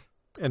increase.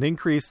 An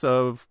increase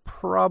of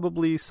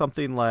probably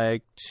something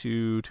like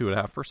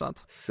 2.5%.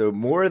 So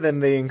more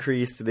than they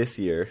increased this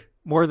year.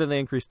 More than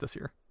they increased this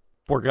year.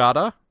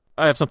 Borgata,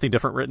 I have something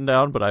different written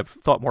down, but I've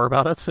thought more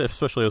about it,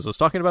 especially as I was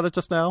talking about it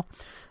just now.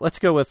 Let's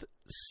go with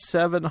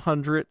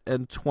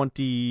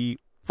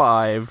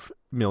 $725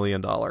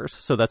 million.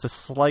 So that's a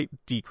slight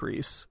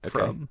decrease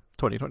from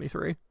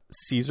 2023.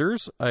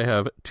 Caesars, I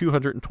have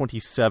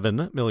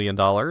 $227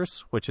 million,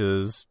 which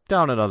is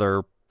down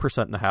another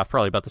 1.5%,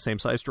 probably about the same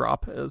size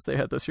drop as they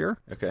had this year.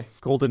 Okay.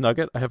 Golden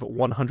Nugget, I have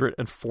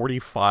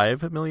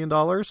 $145 million,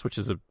 which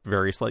is a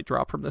very slight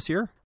drop from this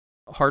year.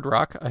 Hard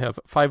Rock, I have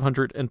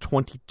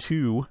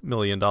 $522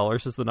 million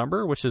is the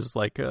number, which is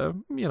like a,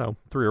 3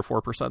 or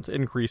 4%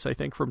 increase, I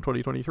think, from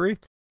 2023.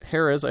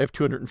 Harrah's, I have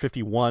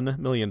 $251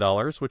 million,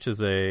 which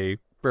is a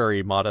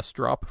very modest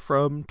drop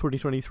from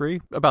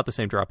 2023, about the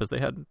same drop as they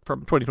had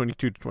from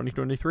 2022 to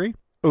 2023.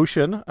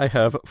 Ocean, I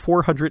have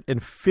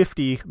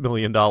 $450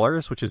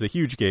 million, which is a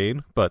huge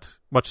gain, but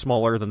much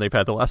smaller than they've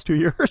had the last 2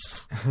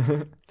 years.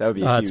 That would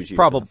be a huge.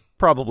 It's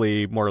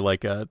probably more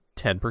like a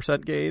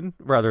 10% gain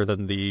rather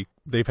than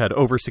they've had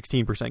over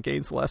 16%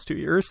 gains the last 2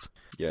 years.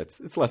 Yeah, it's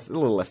a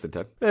little less than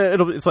 10.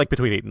 It's like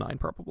between 8 and 9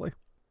 probably.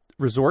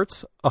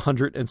 Resorts,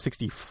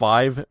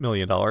 $165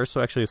 million, so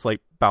actually a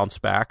slight bounce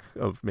back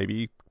of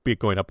maybe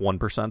going up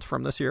 1%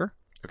 from this year.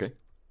 Okay.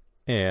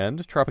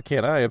 And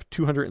Tropicana, I have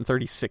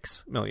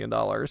 $236 million,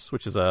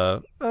 which is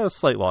a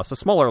slight loss, a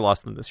smaller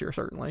loss than this year,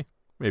 certainly.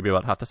 Maybe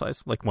about half the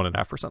size, like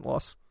 1.5%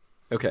 loss.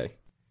 Okay.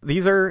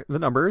 These are the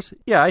numbers.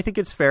 Yeah, I think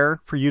it's fair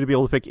for you to be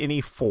able to pick any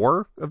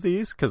 4 of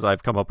these, because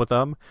I've come up with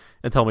them,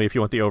 and tell me if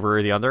you want the over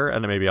or the under,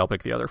 and then maybe I'll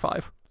pick the other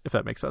 5, if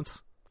that makes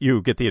sense.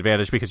 You get the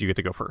advantage because you get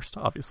to go first,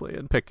 obviously,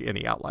 and pick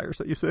any outliers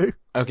that you see.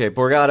 Okay,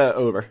 Borgata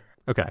over.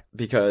 Okay.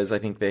 Because I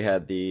think they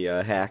had the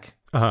hack.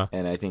 Uh-huh.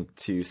 And I think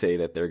to say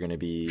that they're going to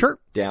be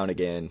down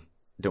again,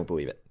 don't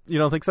believe it. You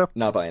don't think so?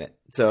 Not buying it.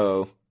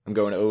 So I'm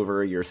going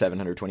over your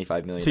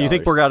 $725 million. So you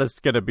think Borgata's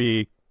going to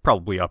be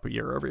probably up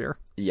year over year?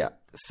 Yeah.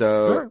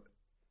 So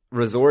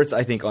Resorts,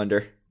 I think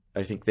under.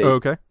 I think they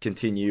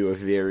continue a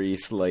very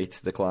slight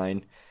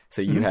decline.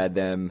 So you had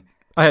them.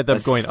 I had them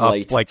going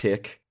up like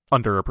tick.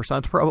 Under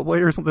 1%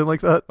 probably or something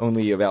like that.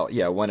 Only about,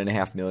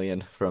 $1.5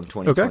 million from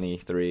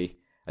 2023. Okay.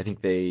 I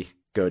think they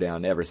go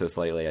down ever so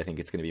slightly. I think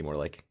it's going to be more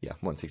like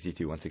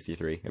 162,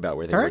 163, about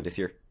where they were this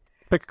year.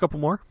 Pick a couple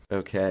more.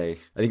 Okay,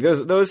 I think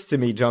those to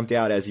me jumped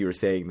out as you were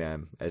saying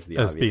them as the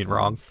obvious being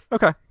ones. Wrong.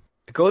 Okay,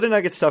 Golden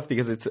Nugget's tough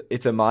because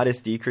it's a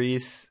modest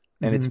decrease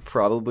and it's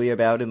probably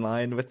about in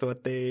line with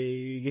what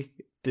they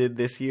did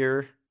this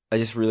year. I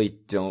just really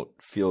don't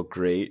feel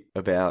great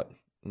about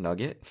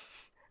Nugget.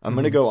 I'm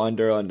going to go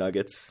under on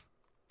Nuggets.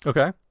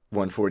 Okay,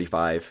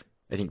 145.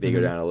 I think they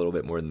go down a little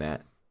bit more than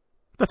that.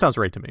 That sounds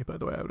right to me, by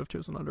the way. I would have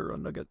chosen under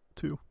on Nugget,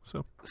 too.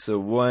 So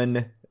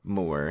one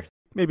more.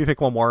 Maybe pick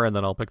one more, and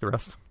then I'll pick the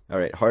rest. All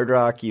right. Hard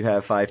Rock, you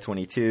have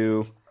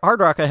 522. Hard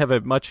Rock, I have a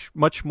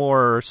much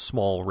more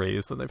small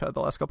raise than they've had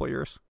the last couple of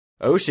years.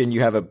 Ocean,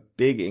 you have a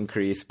big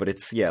increase, but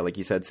it's, like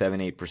you said,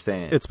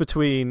 7-8%. It's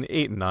between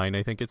 8 and 9.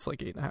 I think it's like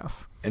 8.5.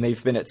 And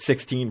they've been at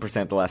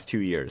 16% the last 2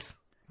 years.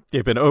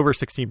 They've been over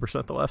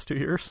 16% the last 2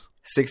 years.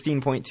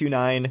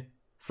 16.29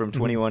 from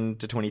 21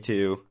 to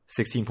 22,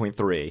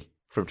 16.3.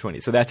 From 20.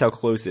 So that's how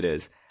close it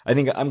is. I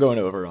think I'm going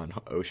over on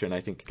Ocean. I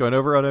think going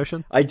over on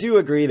Ocean? I do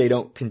agree they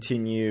don't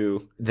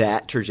continue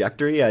that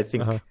trajectory. I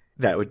think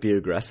that would be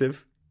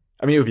aggressive.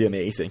 I mean, it would be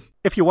amazing.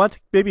 If you want,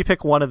 maybe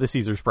pick one of the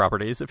Caesars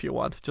properties if you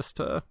want. Just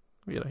to,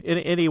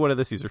 any one of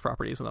the Caesars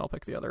properties, and then I'll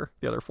pick the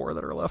other 4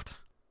 that are left.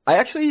 I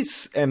actually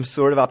am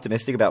sort of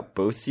optimistic about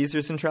both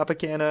Caesars and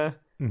Tropicana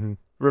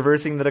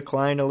reversing the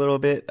decline a little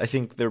bit. I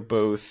think they're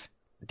both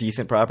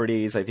decent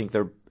properties. I think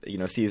they're,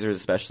 Caesars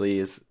especially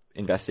is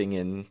investing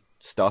in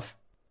stuff.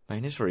 My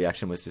initial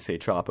reaction was to say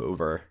Trop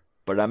over,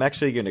 but I'm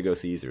actually going to go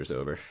Caesars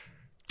over.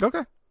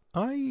 Okay.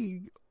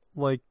 I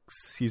like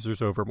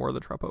Caesars over more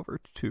than Trop over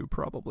too,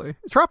 probably.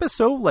 Trop is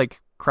so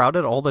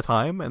crowded all the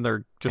time, and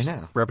their just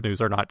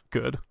revenues are not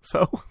good.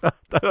 So I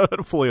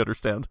don't fully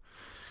understand.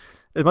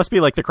 It must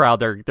be like the crowd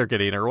they're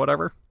getting or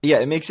whatever. Yeah,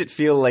 it makes it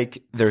feel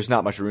like there's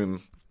not much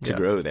room to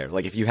grow there.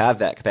 Like if you have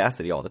that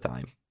capacity all the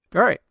time.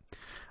 All right.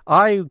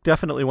 I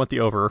definitely want the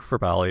over for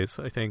Bally's,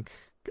 I think.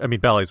 I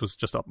mean, Bally's was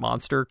just up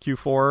monster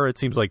Q4. It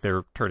seems like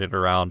they're turning it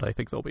around. I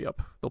think they'll be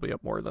up. They'll be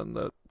up more than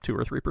the 2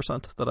 or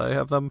 3% that I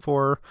have them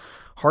for.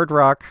 Hard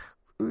Rock,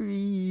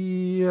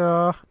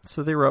 yeah.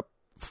 So they were up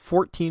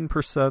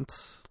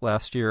 14%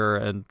 last year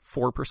and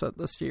 4%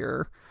 this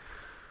year,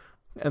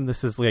 and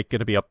this is going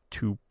to be up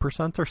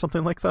 2% or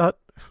something like that.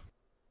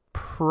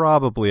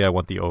 Probably, I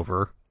want the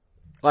over.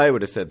 I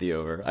would have said the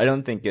over. I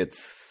don't think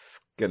it's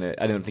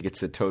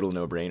a total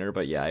no-brainer,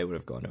 but I would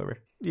have gone over.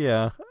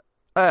 Yeah.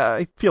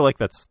 I feel like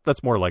that's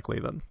more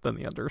likely than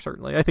the under,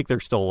 certainly. I think they're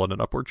still on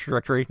an upward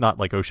trajectory, not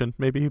like Ocean,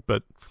 maybe,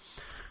 but...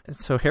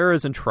 So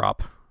Harrah's and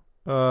Trop.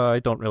 I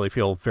don't really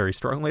feel very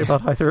strongly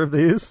about either of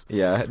these.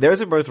 Yeah,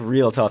 theirs are both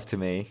real tough to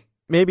me.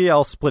 Maybe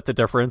I'll split the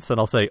difference, and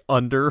I'll say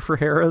under for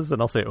Harrah's,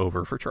 and I'll say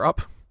over for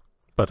Trop.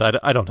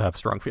 But I don't have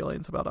strong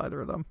feelings about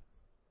either of them.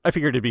 I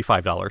figured it'd be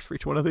 $5 for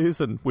each one of these,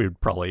 and we would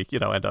probably,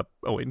 end up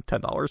owing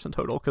 $10 in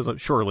total, because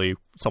surely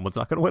someone's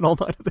not going to win all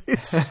 9 of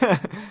these.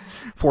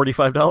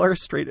 $45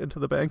 straight into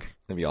the bank.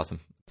 That'd be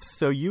awesome.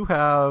 So you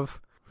have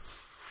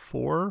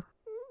 4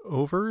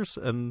 overs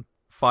and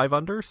 5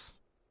 unders?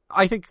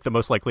 I think the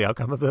most likely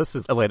outcome of this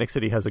is Atlantic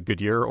City has a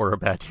good year or a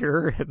bad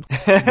year, and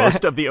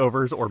most of the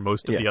overs or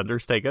most of the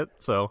unders take it.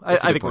 So I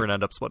think we're going to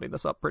end up splitting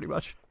this up pretty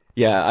much.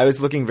 Yeah, I was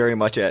looking very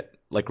much at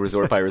like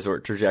resort by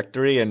resort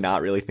trajectory and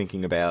not really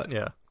thinking about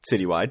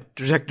citywide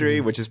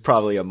trajectory, which is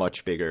probably a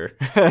much bigger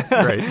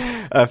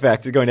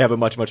effect, going to have a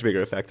much, much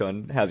bigger effect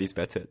on how these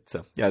bets hit.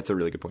 So yeah, it's a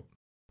really good point.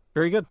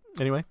 Very good.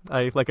 Anyway,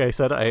 like I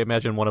said, I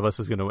imagine one of us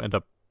is going to end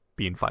up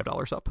being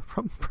 $5 up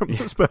from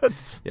this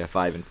bet. Yeah,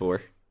 5 and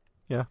 4.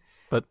 Yeah,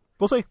 but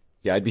we'll see.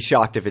 Yeah, I'd be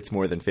shocked if it's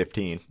more than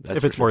 15.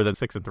 If it's more than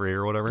 6 and 3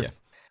 or whatever. Yeah.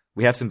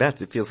 We have some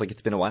bets. It feels like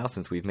it's been a while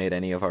since we've made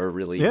any of our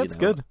really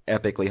good.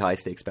 epically high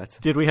stakes bets.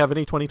 Did we have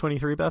any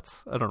 2023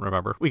 bets? I don't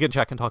remember. We can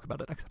check and talk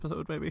about it next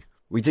episode, maybe.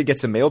 We did get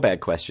some mailbag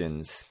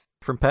questions.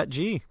 From Pat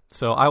G.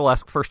 So I will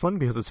ask the first one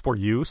because it's for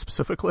you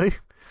specifically.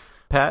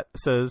 Pat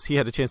says he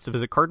had a chance to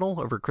visit Cardinal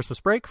over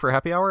Christmas break for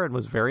happy hour and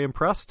was very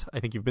impressed.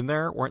 I think you've been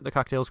there. Weren't the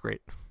cocktails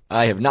great?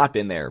 I have not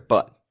been there,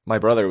 but my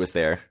brother was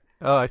there.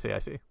 Oh, I see.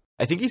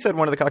 I think he said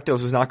one of the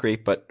cocktails was not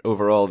great, but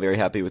overall very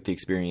happy with the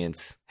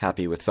experience,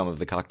 happy with some of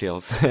the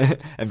cocktails,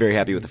 and very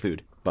happy with the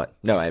food. But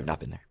no, I have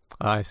not been there.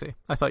 I see.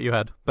 I thought you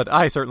had, but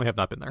I certainly have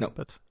not been there. No.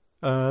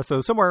 But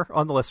so somewhere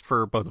on the list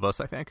for both of us,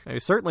 I think.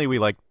 Certainly we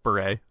like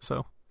Beret,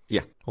 so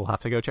yeah, we'll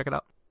have to go check it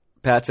out.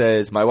 Pat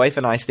says, my wife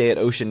and I stay at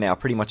Ocean now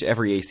pretty much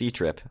every AC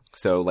trip,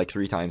 so like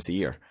 3 times a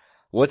year.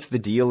 What's the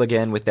deal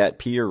again with that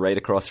pier right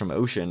across from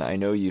Ocean? I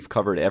know you've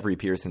covered every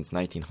pier since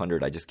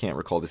 1900. I just can't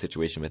recall the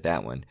situation with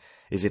that one.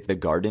 Is it the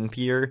Garden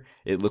Pier?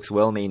 It looks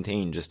well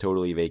maintained, just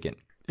totally vacant.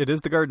 It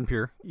is the Garden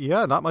Pier.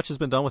 Yeah, not much has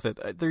been done with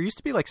it. There used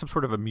to be like some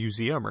sort of a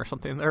museum or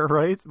something there,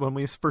 right? When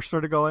we first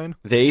started going.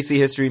 The AC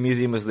History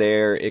Museum was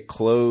there. It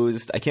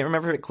closed. I can't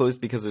remember if it closed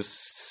because of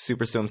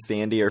Superstorm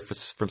Sandy or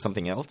from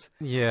something else.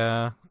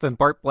 Yeah. Then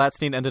Bart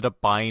Blatstein ended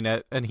up buying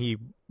it, and he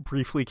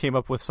briefly came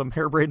up with some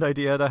harebrained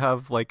idea to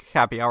have like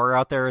happy hour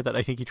out there that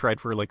I think he tried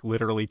for like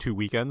literally 2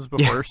 weekends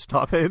before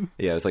stopping.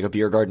 Yeah, it was like a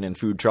beer garden and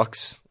food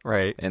trucks.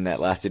 Right. And that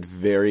lasted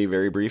very,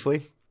 very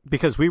briefly.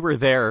 Because we were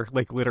there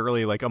like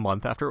literally like a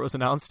month after it was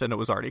announced and it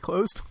was already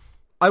closed.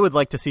 I would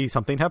like to see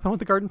something happen with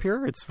the Garden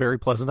Pier. It's very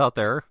pleasant out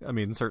there. I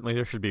mean, certainly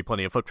there should be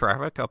plenty of foot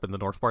traffic up in the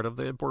north part of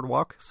the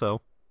boardwalk,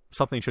 so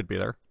something should be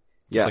there.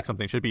 Just like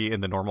something should be in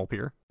the normal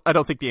pier. I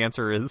don't think the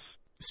answer is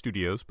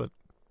studios, but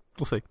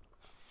we'll see.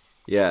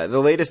 Yeah,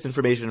 the latest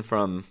information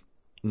from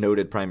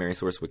noted primary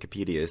source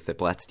Wikipedia is that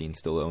Blatstein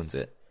still owns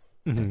it.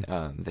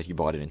 Mm-hmm. That he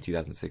bought it in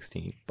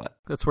 2016, but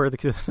that's where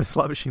the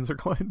slot machines are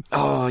going.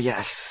 Oh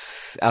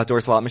yes,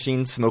 outdoor slot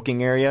machines,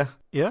 smoking area.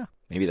 Yeah,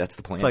 maybe that's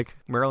the plan. It's like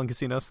Maryland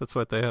casinos. That's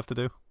what they have to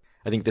do.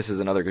 I think this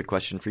is another good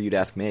question for you to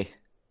ask me.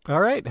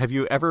 All right, have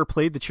you ever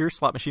played the Cheers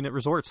slot machine at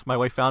resorts? My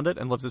wife found it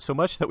and loves it so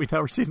much that we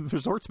now receive the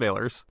resorts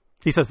mailers.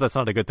 He says that's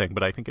not a good thing,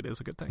 but I think it is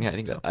a good thing. Yeah, I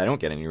think that I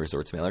don't get any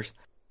resorts mailers.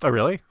 Oh,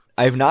 really?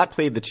 I have not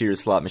played the Cheers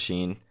slot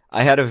machine.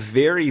 I had a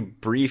very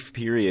brief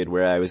period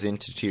where I was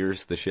into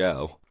Cheers the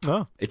show.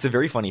 Oh. It's a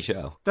very funny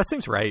show. That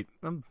seems right.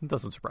 It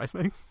doesn't surprise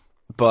me.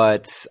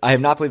 But I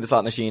have not played the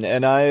slot machine,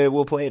 and I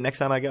will play it next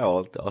time I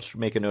go. I'll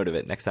make a note of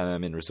it. Next time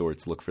I'm in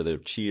resorts, look for the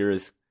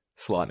Cheers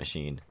slot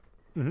machine.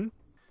 Mm-hmm.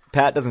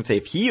 Pat doesn't say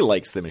if he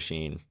likes the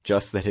machine,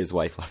 just that his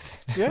wife loves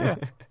it. Yeah.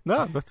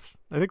 No,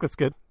 I think that's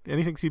good.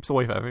 Anything keeps the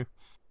wife happy.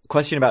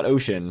 Question about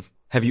Ocean.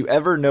 Have you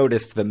ever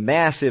noticed the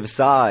massive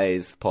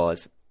size,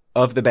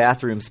 of the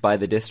bathrooms by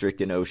the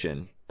district in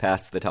Ocean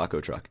past the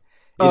taco truck?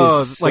 It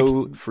is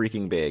so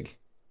freaking big.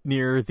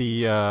 Near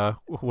the,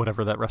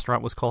 whatever that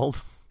restaurant was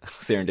called.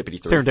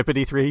 Serendipity 3.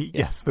 Serendipity 3.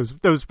 Yeah. Yes, those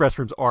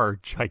restrooms are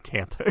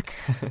gigantic.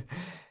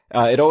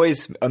 It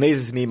always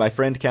amazes me. My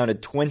friend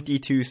counted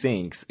 22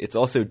 sinks. It's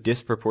also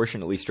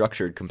disproportionately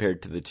structured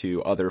compared to the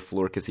 2 other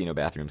floor casino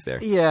bathrooms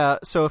there. Yeah,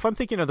 so if I'm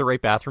thinking of the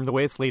right bathroom, the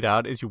way it's laid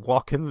out is you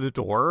walk in the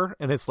door,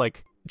 and it's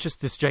like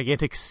just this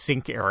gigantic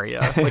sink area.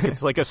 Like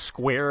it's like a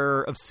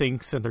square of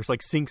sinks, and there's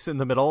like sinks in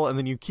the middle, and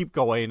then you keep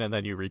going, and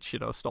then you reach,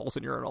 stalls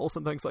and urinals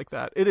and things like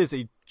that. It is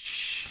a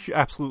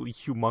absolutely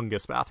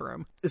humongous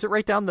bathroom. Is it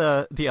right down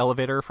the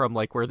elevator from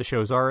like where the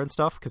shows are and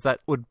stuff? Because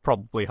that would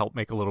probably help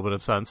make a little bit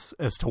of sense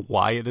as to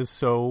why it is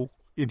so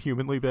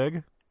inhumanly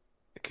big.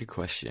 Good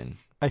question.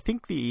 I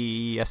think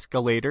the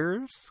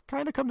escalators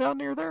kind of come down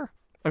near there.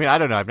 I mean, I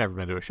don't know. I've never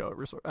been to a show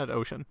at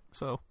Ocean,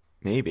 so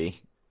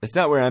maybe. It's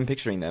not where I'm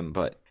picturing them,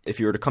 but if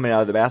you were to come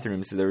out of the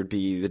bathrooms, there would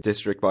be the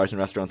district bars and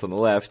restaurants on the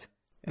left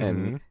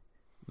and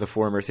the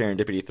former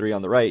Serendipity 3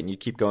 on the right, and you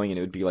keep going and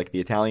it would be like the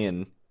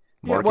Italian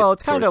market. Yeah, well,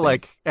 it's kind of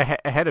like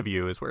ahead of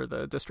you is where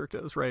the district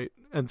is, right?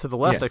 And to the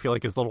left, I feel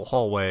like is a little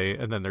hallway,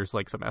 and then there's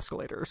like some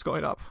escalators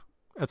going up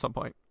at some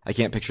point. I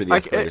can't picture the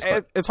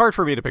escalators. It's hard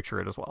for me to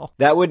picture it as well.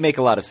 That would make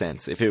a lot of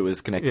sense if it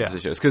was connected to the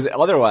shows, because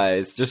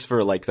otherwise, just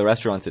for like the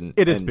restaurants and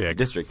the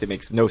district, it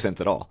makes no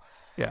sense at all.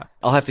 Yeah.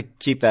 I'll have to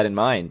keep that in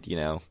mind,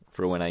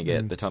 for when I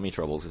get the tummy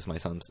troubles, as my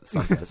son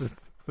says.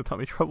 The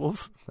tummy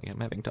troubles. Like I'm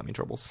having tummy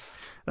troubles.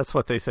 That's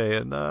what they say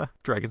in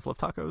Dragons Love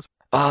Tacos.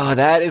 Oh,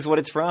 that is what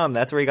it's from.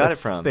 That's where he got it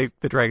from. The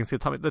dragons get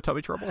the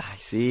tummy troubles. I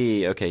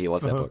see. Okay, he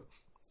loves that book.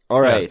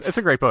 All right. Yeah, it's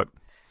a great book.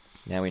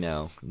 Now we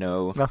know.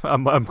 No.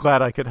 I'm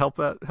glad I could help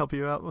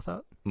you out with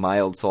that.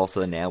 mild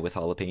salsa now with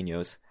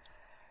jalapenos.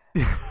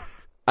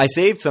 I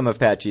saved some of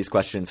Pat G's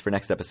questions for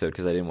next episode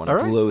because I didn't want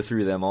to blow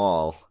through them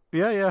all.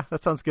 Yeah,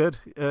 that sounds good.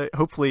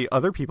 Hopefully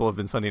other people have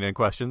been sending in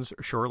questions.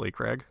 Surely,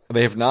 Craig.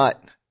 They have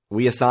not.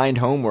 We assigned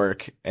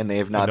homework, and they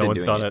have not been doing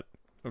it. No one's done it.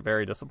 I'm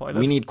very disappointed.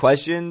 We need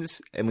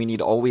questions, and we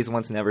need always,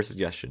 once, never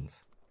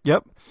suggestions.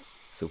 Yep.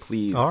 So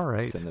please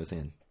send those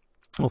in.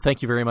 Well,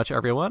 thank you very much,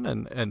 everyone,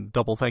 and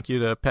double thank you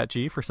to Pat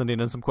G for sending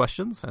in some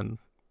questions, and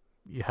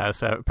he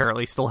has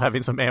apparently still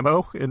having some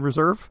ammo in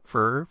reserve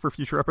for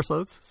future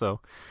episodes. So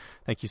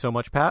thank you so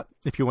much, Pat.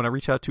 If you want to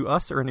reach out to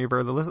us or any of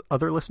our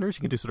other listeners,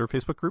 you can do so at our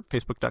Facebook group,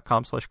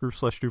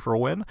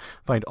 facebook.com/group/DoForAWin.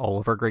 Find all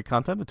of our great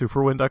content at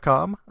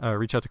DoForAWin.com.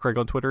 Reach out to Craig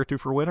on Twitter at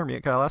DoForAWin or me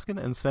at Kyle Askin,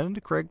 and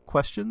send Craig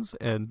questions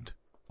and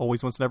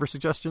always once never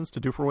suggestions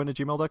to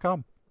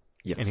DoForAWin@gmail.com.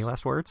 Yes. Any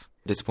last words?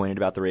 Disappointed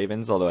about the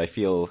Ravens, although I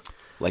feel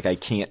like I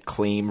can't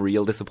claim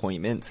real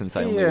disappointment since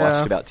I only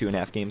watched about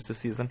 2.5 games this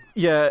season.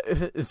 Yeah.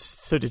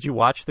 So did you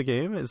watch the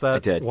game? Is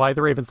that why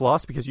the Ravens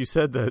lost? Because you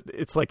said that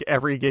it's like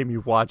every game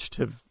you've watched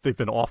they've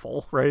been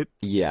awful, right?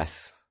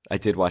 Yes, I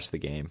did watch the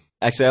game.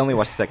 Actually, I only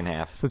watched the second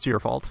half. So it's your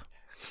fault.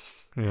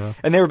 Yeah.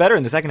 And they were better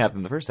in the second half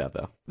than the first half,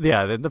 though.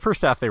 Yeah, the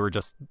first half they were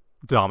just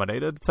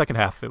dominated. Second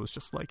half it was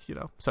just like,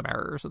 some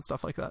errors and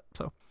stuff like that.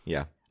 So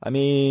yeah. I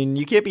mean,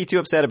 you can't be too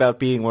upset about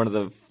being one of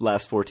the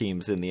last 4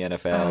 teams in the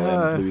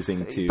NFL and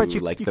losing to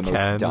the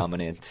most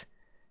dominant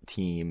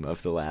team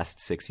of the last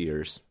 6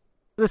 years.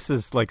 This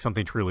is like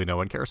something truly no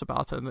one cares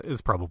about and is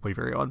probably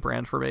very on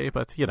brand for me.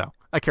 But,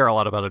 I care a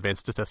lot about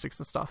advanced statistics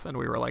and stuff. And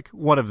we were like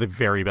one of the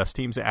very best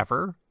teams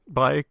ever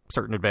by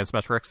certain advanced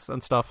metrics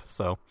and stuff.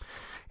 So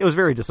it was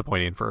very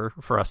disappointing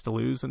for us to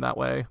lose in that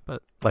way.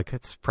 But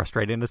it's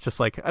frustrating. It's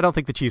just I don't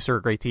think the Chiefs are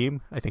a great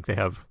team. I think they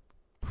have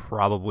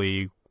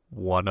probably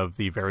one of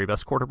the very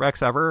best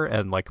quarterbacks ever,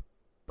 and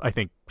I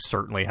think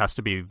certainly has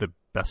to be the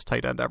best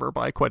tight end ever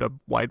by quite a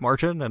wide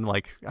margin, and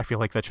I feel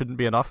like that shouldn't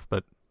be enough,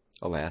 but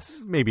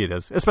alas, maybe it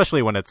is,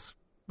 especially when it's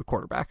the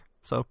quarterback.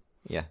 So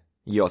yeah,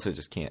 you also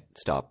just can't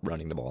stop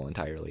running the ball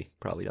entirely.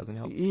 Probably doesn't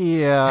help.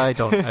 Yeah, I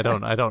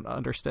don't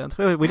understand.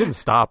 We didn't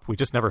stop, we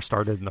just never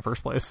started in the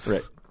first place.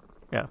 Right.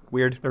 Yeah,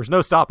 weird. There was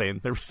no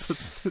stopping. There was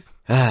just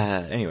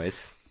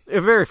anyways.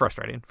 Very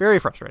frustrating. Very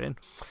frustrating.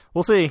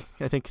 We'll see.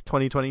 I think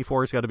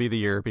 2024 has got to be the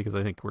year because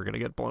I think we're going to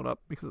get blown up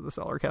because of the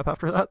salary cap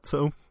after that.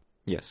 So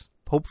yes,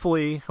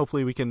 hopefully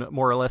we can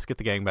more or less get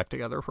the gang back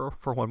together for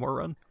one more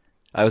run.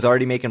 I was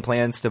already making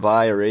plans to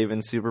buy a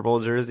Ravens Super Bowl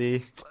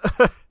jersey,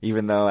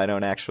 even though I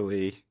don't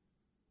actually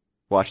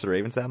watch the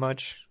Ravens that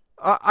much.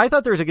 I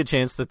thought there was a good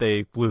chance that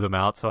they blew them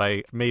out, so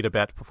I made a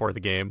bet before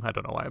the game. I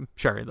don't know why I'm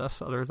sharing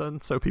this other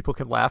than so people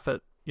can laugh at,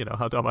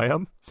 how dumb I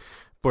am.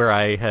 Where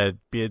I had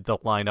bid the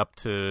line up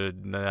to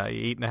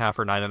 8.5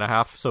 or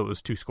 9.5, so it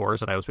was 2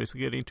 scores, and I was basically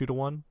getting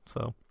 2-1.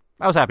 So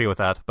I was happy with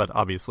that, but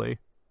obviously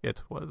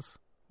it was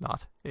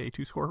not a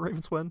 2-score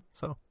Ravens win.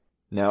 So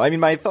no, I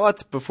mean my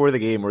thoughts before the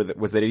game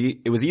was that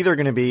it was either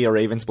going to be a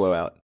Ravens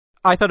blowout.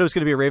 I thought it was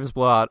going to be a Ravens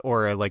blowout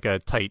or a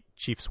tight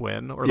Chiefs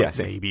win, or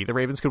maybe the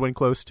Ravens could win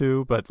close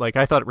too. But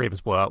I thought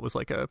Ravens blowout was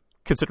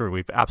considering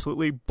we've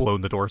absolutely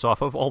blown the doors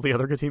off of all the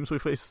other good teams we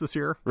faced this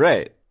year,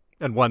 right?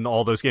 And won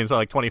all those games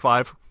by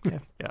 25. Yeah.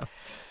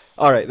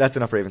 All right, that's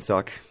enough Ravens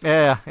talk.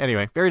 Yeah,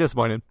 anyway, very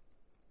disappointed.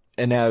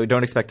 And now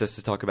don't expect us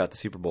to talk about the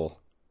Super Bowl.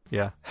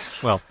 Yeah.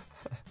 Well,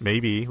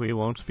 maybe we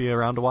won't be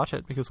around to watch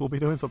it because we'll be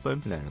doing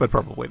something. No, but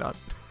probably not.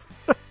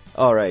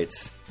 All right.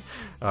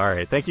 All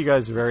right. Thank you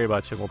guys very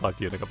much, and we'll talk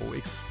to you in a couple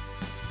weeks.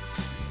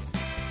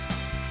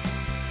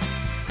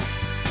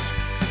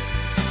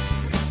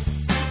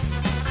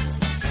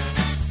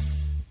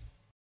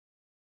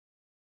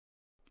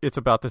 It's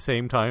about the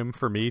same time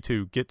for me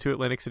to get to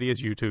Atlantic City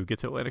as you to get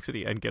to Atlantic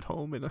City and get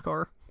home in a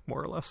car,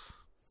 more or less.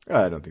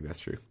 I don't think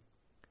that's true.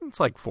 It's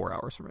 4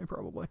 hours for me,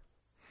 probably.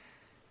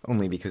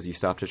 Only because you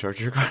stopped to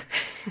charge your car?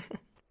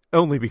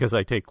 Only because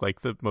I take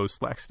the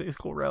most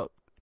lackadaisical route.